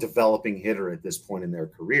still a developing hitter at this point in their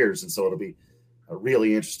careers. And so it'll be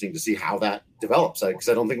really interesting to see how that develops, because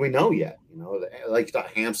I don't think we know yet. Like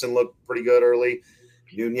Hampson looked pretty good early.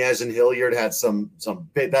 Nunez and Hilliard had some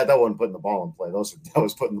big, that wasn't putting the ball in play. That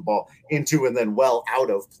was putting the ball into and then well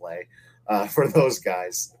out of play for those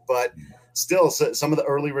guys. But still, some of the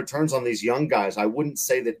early returns on these young guys, I wouldn't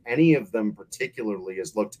say that any of them particularly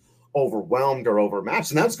has looked overwhelmed or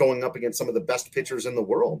overmatched, and that's going up against some of the best pitchers in the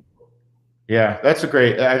world. Yeah, I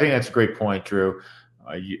think that's a great point, Drew.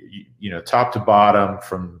 Top to bottom,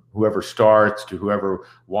 from whoever starts to whoever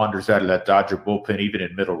wanders out of that Dodger bullpen, even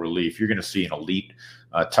in middle relief, you're going to see an elite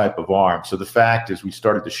type of arm. So the fact is, we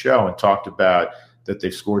started the show and talked about that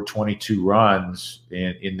they've scored 22 runs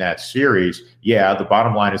in that series. Yeah, the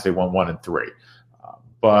bottom line is they won 1-3.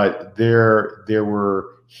 But there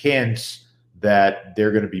were hints that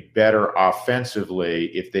they're going to be better offensively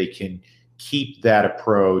if they can keep that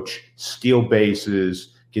approach, steal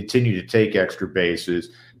bases, continue to take extra bases,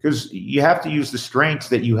 because you have to use the strengths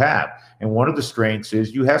that you have. And one of the strengths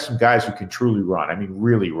is you have some guys who can truly run. I mean,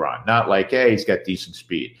 really run. Not like, hey, he's got decent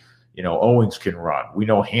speed. Owens can run. We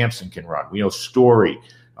know Hampson can run. We know Story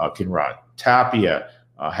can run. Tapia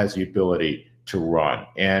has the ability to run.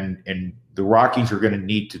 And the Rockies are going to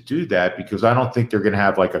need to do that, because I don't think they're going to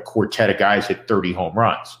have like a quartet of guys hit 30 home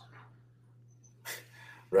runs.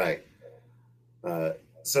 Right.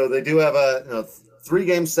 So they do have a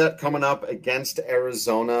 3-game set coming up against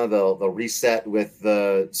Arizona. They'll reset with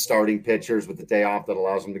the starting pitchers with the day off that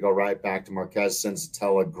allows them to go right back to Marquez,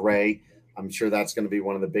 Senzatella, Gray. I'm sure that's going to be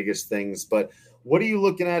one of the biggest things. But what are you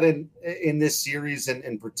looking at in this series?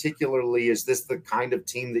 And particularly, is this the kind of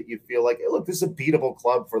team that you feel like, hey, look, this is a beatable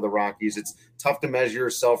club for the Rockies? It's tough to measure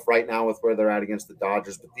yourself right now with where they're at against the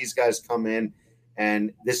Dodgers, but these guys come in,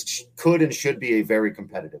 and this could and should be a very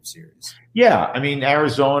competitive series. Yeah, I mean,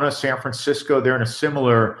 Arizona, San Francisco, they're in a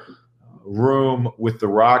similar room with the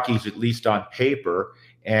Rockies, at least on paper.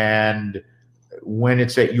 And when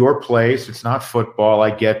it's at your place, it's not football. I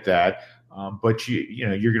get that. But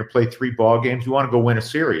you're going to play 3 ball games. You want to go win a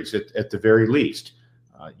series at the very least.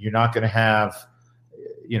 You're not going to have,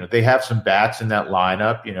 they have some bats in that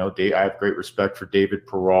lineup. I have great respect for David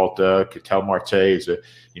Peralta. Ketel Marte is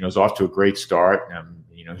off to a great start.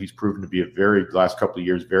 He's proven to be last couple of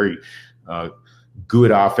years, very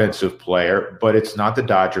good offensive player. But it's not the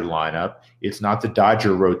Dodger lineup. It's not the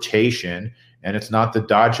Dodger rotation, and it's not the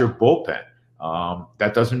Dodger bullpen.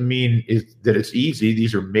 That doesn't mean that it's easy.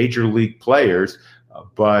 These are major league players,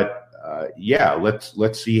 but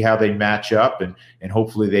let's see how they match up, and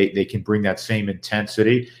hopefully they can bring that same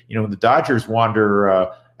intensity. When the Dodgers wander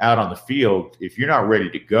out on the field, if you're not ready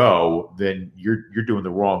to go, then you're doing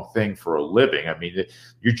the wrong thing for a living. I mean,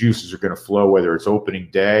 your juices are going to flow whether it's opening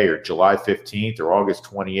day or July 15th or August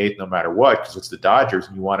 28th, no matter what, because it's the Dodgers,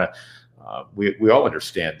 and you want to. We all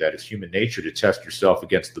understand that it's human nature to test yourself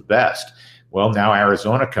against the best. Well, now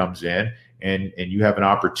Arizona comes in, and you have an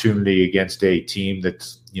opportunity against a team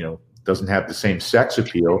that's, doesn't have the same sex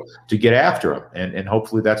appeal to get after them. And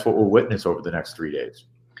hopefully that's what we'll witness over the next 3 days.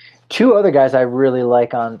 2 other guys I really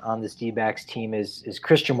like on this D-backs team is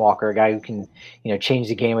Christian Walker, a guy who can, change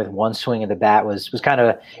the game with one swing of the bat. Was kind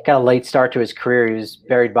of a late start to his career. He was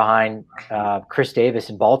buried behind Chris Davis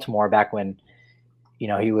in Baltimore back when,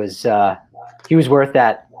 he was worth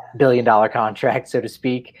that $1 billion contract, so to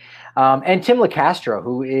speak. And Tim LeCastro,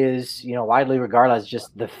 who is, widely regarded as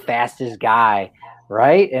just the fastest guy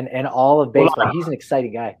right? And all of baseball. He's an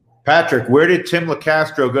exciting guy. Patrick, where did Tim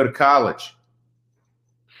LeCastro go to college?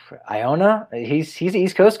 Iona. He's an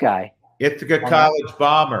East Coast guy. Ithaca College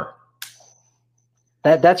Bomber.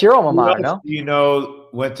 That's your alma mater, no? You know,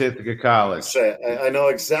 went to Ithaca College. I know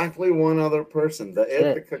exactly one other person. The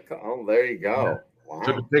Ithaca. Oh, there you go. Yeah. Wow.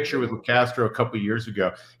 Took a picture with LeCastro a couple of years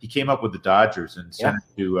ago. He came up with the Dodgers and sent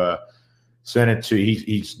it to.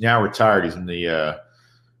 He's now retired. He's in the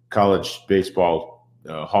college baseball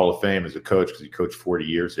Hall of Fame as a coach because he coached 40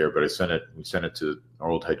 years there. But we sent it to our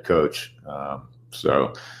old head coach.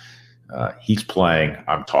 So he's playing.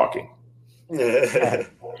 I'm talking.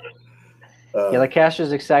 LeCastro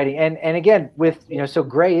is exciting, and again with so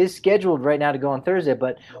Gray is scheduled right now to go on Thursday.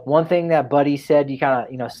 But one thing that Buddy said, you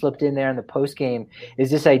kind of slipped in there in the post game,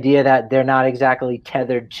 is this idea that they're not exactly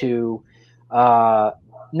tethered to. No,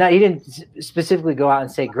 he didn't specifically go out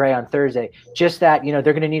and say Gray on Thursday. Just that they're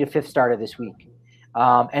going to need a fifth starter this week.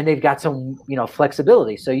 And they've got some,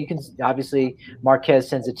 flexibility. So you can obviously Marquez,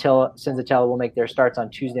 Senzatella will make their starts on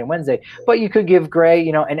Tuesday and Wednesday, but you could give Gray,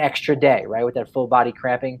 an extra day, right? With that full body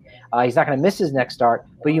cramping, he's not going to miss his next start,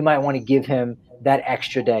 but you might want to give him that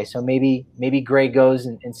extra day. So maybe Gray goes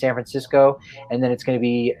in San Francisco, and then it's going to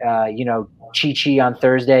be, Chi on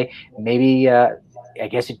Thursday. Maybe, I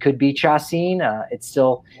guess it could be Chacin. It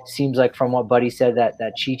still seems like from what Buddy said that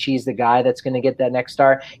Chi is the guy that's going to get that next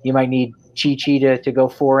start. You might need Chi to go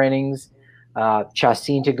 4 innings,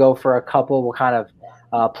 Chacin to go for a couple. We'll kind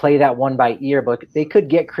of play that one by ear, but they could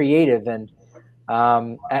get creative. And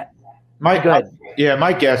my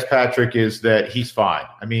guess, Patrick, is that he's fine.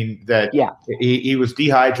 I mean, that he was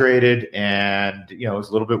dehydrated and it was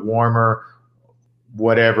a little bit warmer.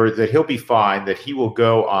 Whatever, that he'll be fine, that he will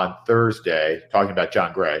go on Thursday, talking about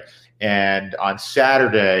John Gray, and on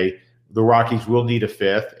Saturday, the Rockies will need a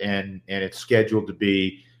fifth, and it's scheduled to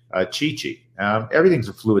be Chi. Everything's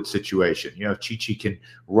a fluid situation. Chi can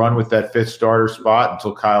run with that fifth starter spot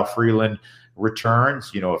until Kyle Freeland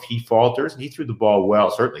returns. If he falters, and he threw the ball well,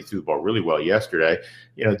 certainly threw the ball really well yesterday,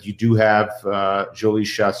 you do have Jhoulys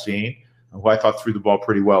Chacin, who I thought threw the ball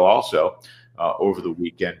pretty well also. Over the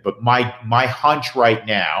weekend, but my hunch right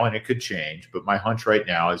now, and it could change, but my hunch right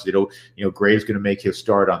now is Gray's going to make his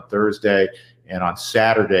start on Thursday, and on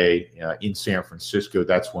Saturday in San Francisco,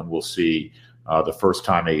 that's when we'll see the first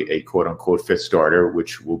time a quote unquote fifth starter,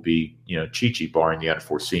 which will be Chi, barring the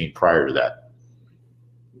unforeseen prior to that.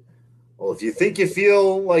 Well, if you think you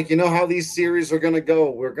feel like you know how these series are going to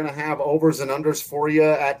go, we're going to have overs and unders for you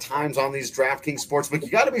at times on these DraftKings Sportsbook. You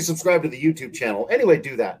got to be subscribed to the YouTube channel. Anyway,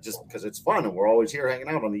 do that just because it's fun and we're always here hanging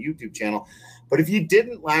out on the YouTube channel. But if you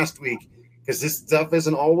didn't last week, because this stuff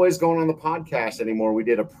isn't always going on the podcast anymore, we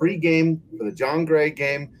did a pregame for the John Gray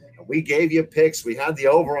game, and we gave you picks. We had the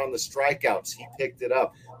over on the strikeouts. He picked it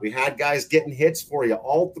up. We had guys getting hits for you.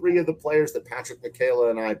 All 3 of the players that Patrick Michaela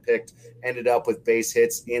and I picked ended up with base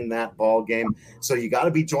hits in that ball game. So you got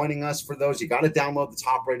to be joining us for those. You got to download the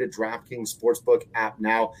top-rated DraftKings Sportsbook app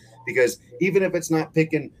now, because even if it's not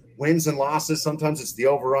picking wins and losses, sometimes it's the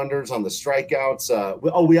over-unders on the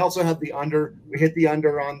strikeouts. We also had the under. We hit the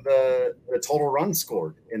under on the total runs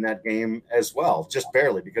scored in that game as well, just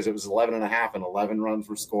barely, because it was 11.5 and 11 runs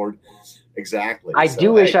were scored. Exactly. I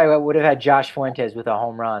do wish I would have had Josh Fuentes with a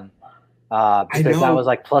home run because that was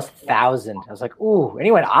like plus 1,000. I was like, ooh. And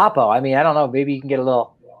he went Oppo. I mean, I don't know. Maybe you can get a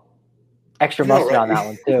little extra mustard on that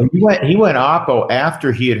one too. He went Oppo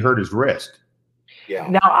after he had hurt his wrist. Yeah.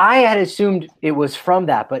 Now I had assumed it was from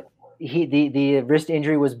that, but the wrist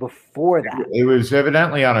injury was before that. It was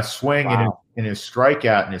evidently on a swing in his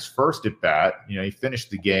strikeout in his first at bat. He finished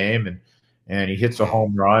the game and he hits a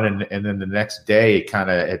home run, and then the next day it kind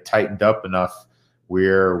of had tightened up enough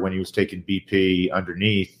where when he was taking BP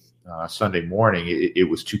underneath Sunday morning, it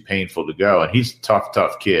was too painful to go. And he's a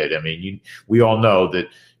tough kid. I mean, we all know that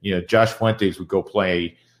Josh Fuentes would go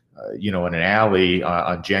play in an alley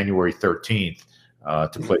on January 13th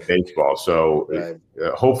to play baseball. So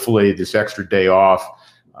hopefully this extra day off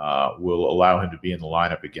will allow him to be in the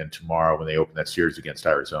lineup again tomorrow when they open that series against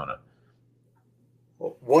Arizona.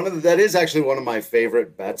 That is actually one of my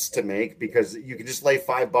favorite bets to make, because you can just lay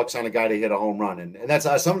 $5 on a guy to hit a home run, and that's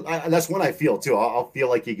that's when I feel too. I'll feel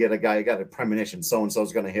like you got a premonition, so and so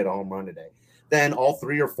is going to hit a home run today. Then all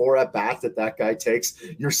 3 or 4 at bats that guy takes,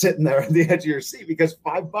 you're sitting there at the edge of your seat, because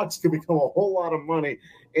 $5 can become a whole lot of money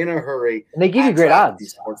in a hurry. And they give you great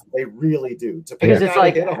odds. They really do. Because it's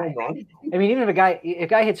like hit a home run. I mean, even if a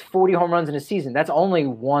guy hits 40 home runs in a season, that's only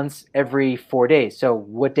once every 4 days. So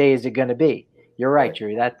what day is it going to be? You're right,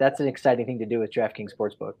 Drew. That's an exciting thing to do with DraftKings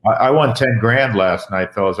Sportsbook. I won 10 grand last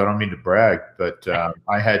night, fellas. I don't mean to brag, but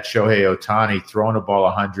I had Shohei Ohtani throwing a ball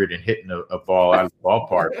 100 and hitting a ball out of the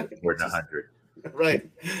ballpark more than 100. Right.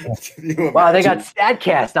 Wow, they got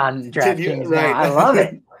StatCast on DraftKings now. I love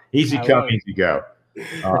it. Easy come, easy go.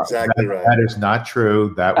 Exactly right. That is not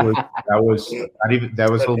true. That was not even. That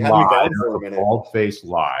was a lie. A bald-faced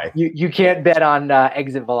lie. You can't bet on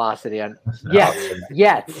exit velocity on yet.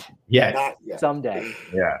 Someday.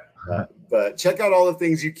 Yeah. But check out all the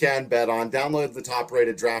things you can bet on. Download the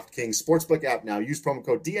top-rated DraftKings Sportsbook app now. Use promo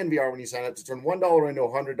code DNVR when you sign up to turn $1 into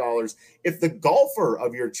 $100 if the golfer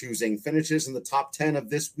of your choosing finishes in the top 10 of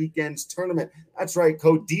this weekend's tournament. That's right,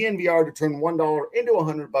 code DNVR to turn $1 into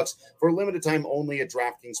 $100 for a limited time only at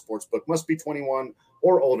DraftKings Sportsbook. Must be 21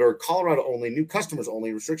 or older. Colorado only. New customers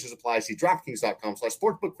only. Restrictions apply. See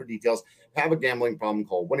DraftKings.com/sportsbook for details. Have a gambling problem?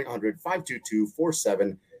 Call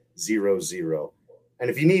 1-800-522-4700. And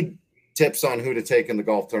if you need tips on who to take in the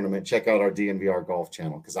golf tournament, check out our DNVR golf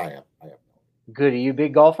channel because I am. Good. Are you a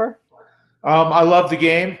big golfer? I love the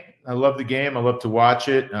game. I love to watch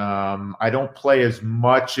it. I don't play as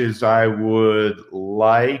much as I would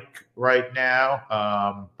like right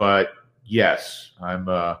now. But yes,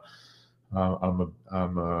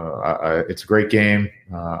 it's a great game.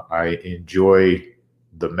 I enjoy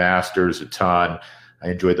the Masters a ton. I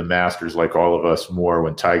enjoy the Masters like all of us more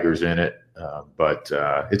when Tiger's in it. But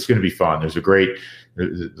it's going to be fun. There's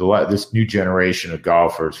this new generation of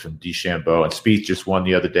golfers from DeChambeau, and Spieth just won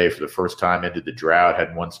the other day for the first time into the drought.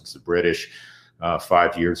 Hadn't won since the British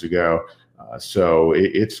 5 years ago. So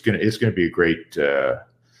it's going to be a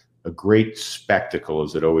great spectacle,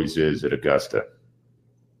 as it always is at Augusta.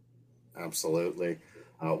 Absolutely.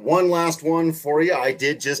 One last one for you. I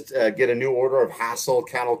did just get a new order of Hassel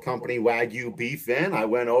Cattle Company Wagyu beef in. I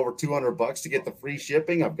went over $200 to get the free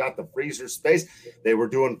shipping. I've got the freezer space. They were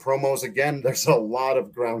doing promos again. There's a lot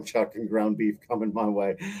of ground chuck and ground beef coming my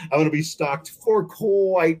way. I'm going to be stocked for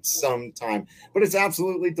quite some time, but it's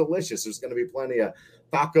absolutely delicious. There's going to be plenty of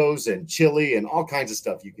tacos and chili and all kinds of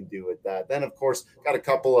stuff you can do with that. Then, of course, got a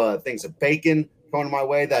couple of things of bacon going my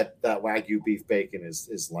way. That Wagyu beef bacon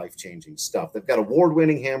is life-changing stuff. They've got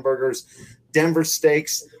award-winning hamburgers, Denver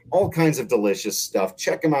steaks, all kinds of delicious stuff.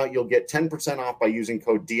 Check them out. You'll get 10% off by using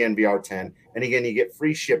code DNVR10. And again, you get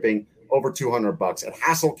free shipping over $200 at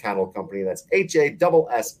Hassel Cattle Company. That's HASSELL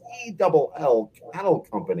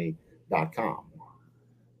cattlecompany.com.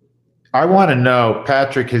 I want to know,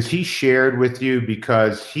 Patrick, has he shared with you,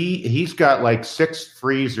 because he's got like 6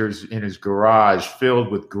 freezers in his garage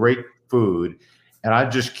filled with great food. And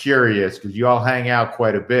I'm just curious, because you all hang out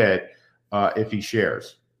quite a bit, if he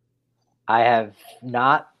shares. I have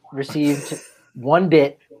not received one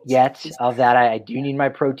bit yet of that. I do need my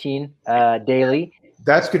protein daily.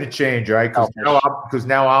 That's going to change, right? Because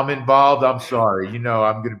now I'm involved. I'm sorry. I'm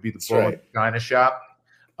going to be the bull in the China shop.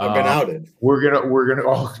 I've been outed. We're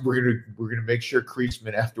gonna make sure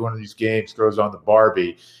Kriesman after one of these games throws on the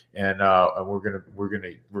Barbie, and we're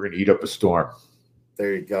gonna eat up a storm.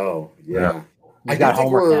 There you go. Yeah. I got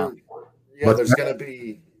homework now. Yeah, there's going to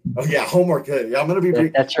be homework. Yeah, I'm going to be.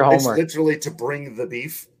 That's your homework. It's literally to bring the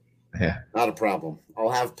beef. Yeah, not a problem. I'll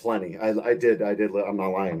have plenty. I did. I'm not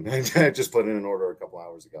lying. I just put in an order a couple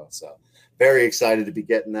hours ago. So very excited to be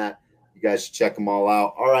getting that. You guys should check them all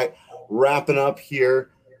out. All right, wrapping up here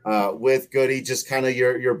with Goody. Just kind of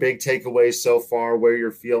your big takeaways so far, where you're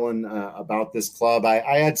feeling about this club.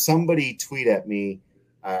 I had somebody tweet at me.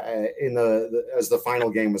 As the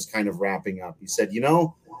final game was kind of wrapping up, he said,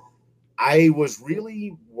 I was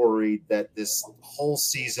really worried that this whole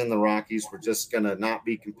season the Rockies were just going to not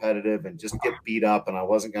be competitive and just get beat up, and I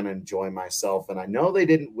wasn't going to enjoy myself. And I know they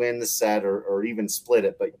didn't win the set or even split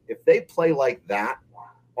it, but if they play like that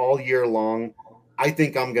all year long, I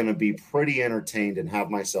think I'm going to be pretty entertained and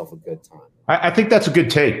have myself a good time. I think that's a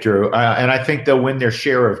good take, Drew. And I think they'll win their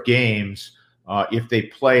share of games if they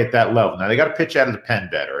play at that level. Now, they got to pitch out of the pen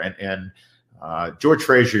better. And George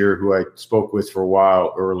Frazier, who I spoke with for a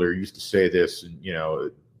while earlier, used to say this. And,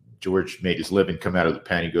 George made his living come out of the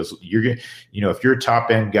pen. He goes, you're going to, if you're a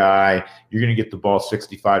top end guy, you're going to get the ball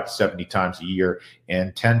 65 to 70 times a year,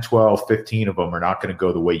 and 10, 12, 15 of them are not going to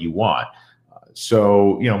go the way you want.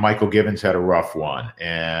 So, Michael Givens had a rough one,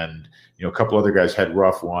 and, a couple other guys had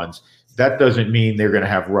rough ones. That doesn't mean they're going to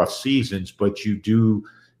have rough seasons, but you do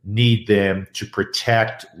need them to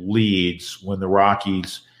protect leads when the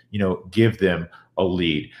Rockies, give them a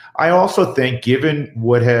lead. I also think, given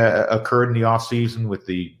what occurred in the offseason with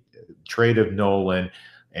the trade of Nolan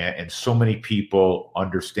and so many people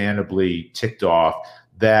understandably ticked off,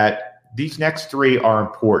 that these next three are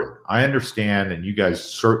important. I understand, and you guys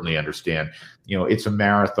certainly understand. It's a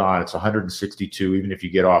marathon. It's 162. Even if you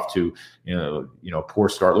get off to a poor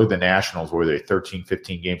start, look at the Nationals where they 13,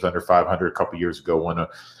 15 games under 500 a couple years ago,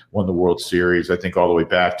 won the World Series. I think all the way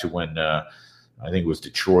back to when I think it was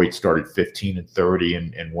Detroit started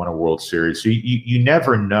 15-30 and won a World Series. So you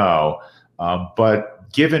never know.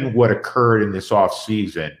 But given what occurred in this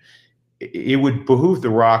offseason, it would behoove the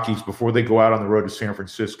Rockies before they go out on the road to San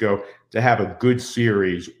Francisco to have a good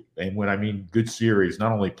series. And when I mean good series,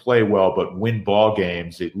 not only play well, but win ball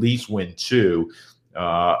games, at least win 2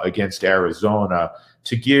 against Arizona,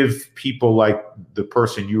 to give people like the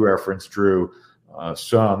person you referenced, Drew,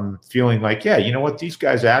 some feeling like, yeah, you know what, these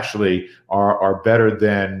guys actually are better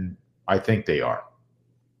than I think they are.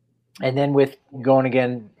 And then with going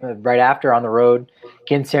again right after on the road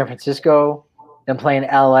against San Francisco, then playing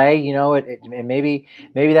LA, and maybe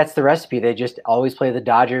that's the recipe. They just always play the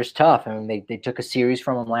Dodgers tough. I mean, they took a series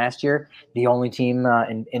from them last year, the only team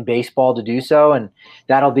in baseball to do so, and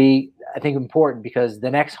that'll be, I think, important because the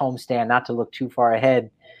next homestand, not to look too far ahead,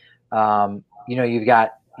 you've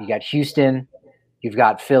got Houston, you've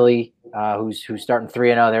got Philly, who's starting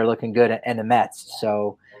 3-0. They're looking good, and the Mets.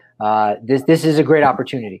 So this is a great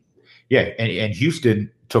opportunity. Yeah, and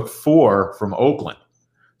Houston took 4 from Oakland.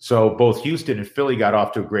 So both Houston and Philly got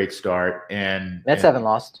off to a great start, and Mets haven't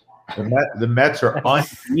lost. The Mets are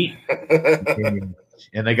unbeaten,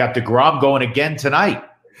 and they got DeGrom going again tonight.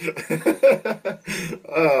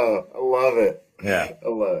 Oh, I love it. Yeah, I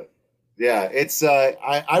love it. Yeah, it's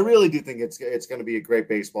I really do think it's going to be a great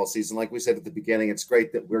baseball season. Like we said at the beginning, it's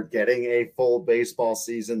great that we're getting a full baseball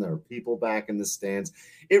season. There are people back in the stands.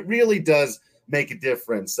 It really does make a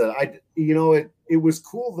difference. It was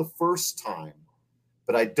cool the first time,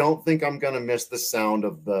 but I don't think I'm going to miss the sound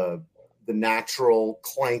of the natural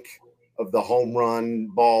clank of the home run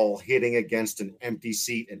ball hitting against an empty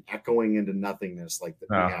seat and echoing into nothingness like that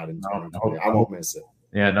we had in 2020. I won't miss it.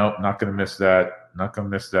 Yeah, no, not going to miss that. Not going to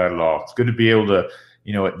miss that at all. It's good to be able to,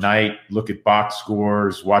 at night, look at box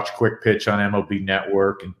scores, watch Quick Pitch on MLB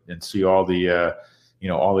Network, and see all the,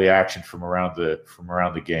 all the action from around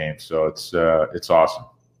the game. So it's awesome.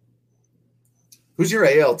 Who's your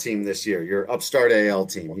AL team this year? Your upstart AL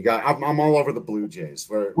team. You got. I'm all over the Blue Jays.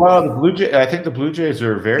 The Blue Jays. I think the Blue Jays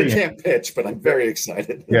are very. They can't pitch, but I'm very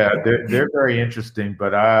excited. Yeah, they're very interesting.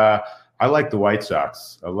 But I like the White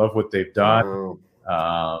Sox. I love what they've done.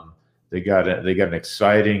 They got an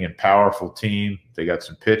exciting and powerful team. They got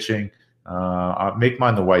some pitching. I'll make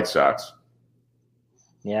mine the White Sox.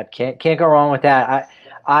 Yeah, can't go wrong with that.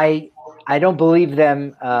 I don't believe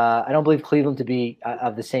them. I don't believe Cleveland to be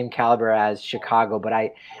of the same caliber as Chicago, but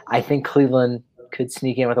I think Cleveland could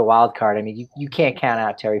sneak in with a wild card. I mean, you can't count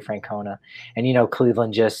out Terry Francona, and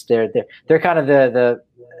Cleveland they're kind of the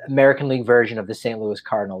American League version of the St. Louis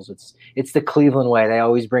Cardinals. It's the Cleveland way. They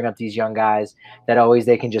always bring up these young guys that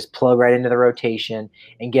they can just plug right into the rotation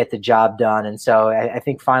and get the job done. And so I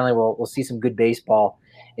think finally we'll see some good baseball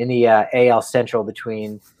in the AL Central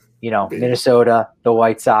between Minnesota, the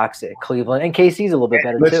White Sox, Cleveland, and KC's a little bit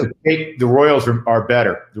better too. The Royals are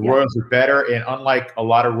better. Royals are better, and unlike a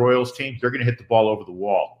lot of Royals teams, they're going to hit the ball over the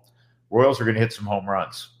wall. Royals are going to hit some home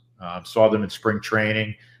runs. Saw them in spring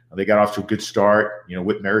training. They got off to a good start.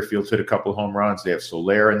 Whit Merrifield's hit a couple of home runs. They have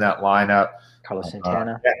Soler in that lineup. Carlos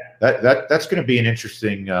Santana. That's going to be an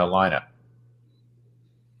interesting lineup.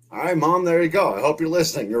 All right, Mom, there you go. I hope you're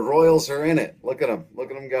listening. Your Royals are in it. Look at them.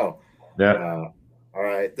 Look at them go. Yeah. All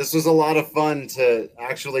right. This was a lot of fun to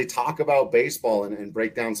actually talk about baseball and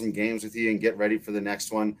break down some games with you and get ready for the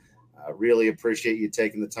next one. Really appreciate you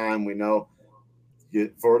taking the time. We know we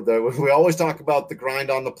always talk about the grind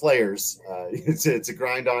on the players. It's a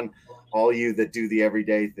grind on all you that do the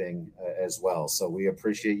everyday thing as well. So we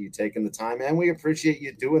appreciate you taking the time, and we appreciate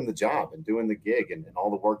you doing the job and doing the gig and all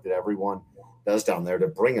the work that everyone does down there to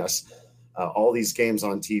bring us all these games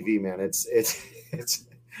on TV, man. It's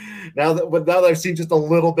now that I've seen just a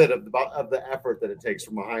little bit of the effort that it takes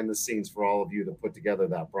from behind the scenes for all of you to put together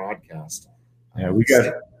that broadcast. Yeah, we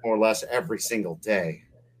got more or less every single day.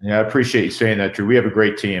 Yeah, I appreciate you saying that, Drew. We have a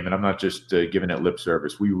great team, and I'm not just giving it lip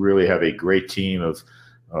service. We really have a great team of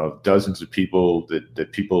dozens of people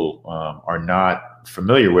that people are not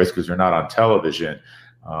familiar with because they're not on television,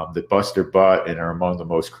 that bust their butt and are among the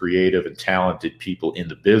most creative and talented people in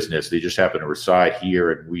the business. They just happen to reside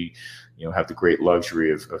here, and we have the great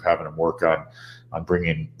luxury of having them work on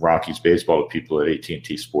bringing Rockies baseball to people at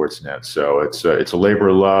AT&T Sportsnet. So it's a labor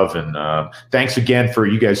of love, and thanks again for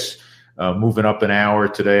you guys moving up an hour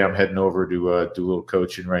today. I'm heading over to do a little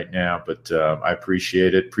coaching right now, but I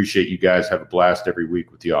appreciate it. Appreciate you guys. Have a blast every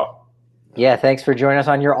week with y'all. Yeah, thanks for joining us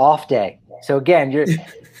on your off day. So again, you're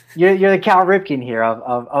the Cal Ripken here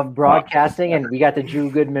of broadcasting, and we got the Drew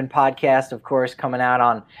Goodman podcast, of course, coming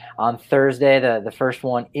out on Thursday, the first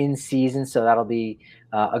one in season. So that'll be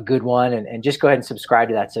a good one, and just go ahead and subscribe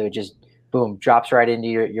to that. So it just boom drops right into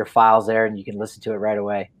your files there, and you can listen to it right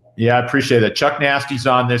away. Yeah, I appreciate that. Chuck Nasty's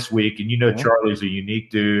on this week, and Charlie's a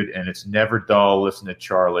unique dude, and it's never dull listening to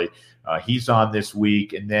Charlie. He's on this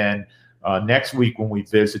week, and then next week when we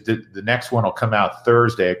visit, the next one will come out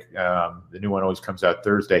Thursday. The new one always comes out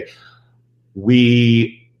Thursday.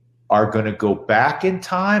 We are going to go back in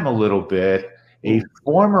time a little bit. A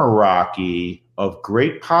former Rocky of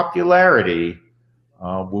great popularity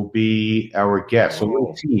will be our guest. So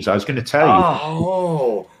little tease. I was going to tell you.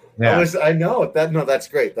 Oh. Yeah. I know that. No, that's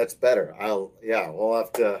great. That's better. We'll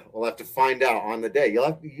have to find out on the day. You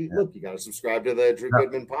got to subscribe to the Drew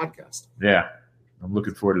Goodman podcast. Yeah. I'm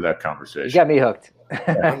looking forward to that conversation. You got me hooked.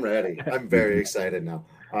 I'm ready. I'm very excited now.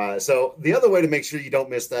 So the other way to make sure you don't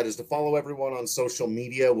miss that is to follow everyone on social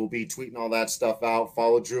media. We'll be tweeting all that stuff out.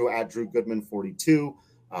 Follow Drew at Drew Goodman 42.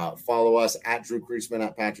 Follow us at Drew Creasman,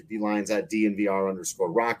 at Patrick D. Lyons, at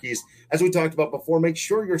DNVR_Rockies. As we talked about before, make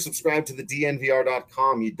sure you're subscribed to the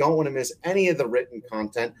DNVR.com. You don't want to miss any of the written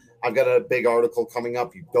content. I've got a big article coming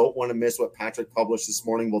up. You don't want to miss what Patrick published this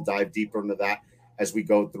morning. We'll dive deeper into that as we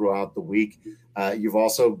go throughout the week.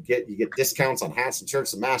 You get discounts on hats and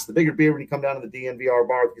shirts and masks, the bigger beer when you come down to the DNVR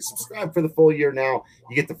bar. If you subscribe for the full year now,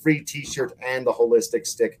 you get the free t-shirt and the holistic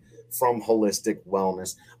stick from Holistic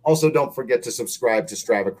Wellness. Also, don't forget to subscribe to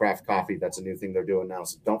Strava Craft Coffee. That's a new thing they're doing now,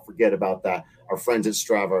 so don't forget about that. Our friends at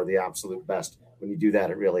Strava are the absolute best. When you do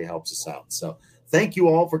that, it really helps us out. So thank you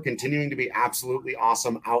all for continuing to be absolutely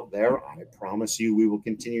awesome out there. I promise you we will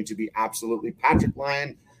continue to be absolutely Patrick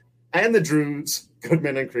Lyon and the Drews,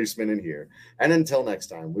 Goodman and Creasman in here. And until next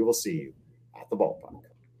time, we will see you at the ballpark.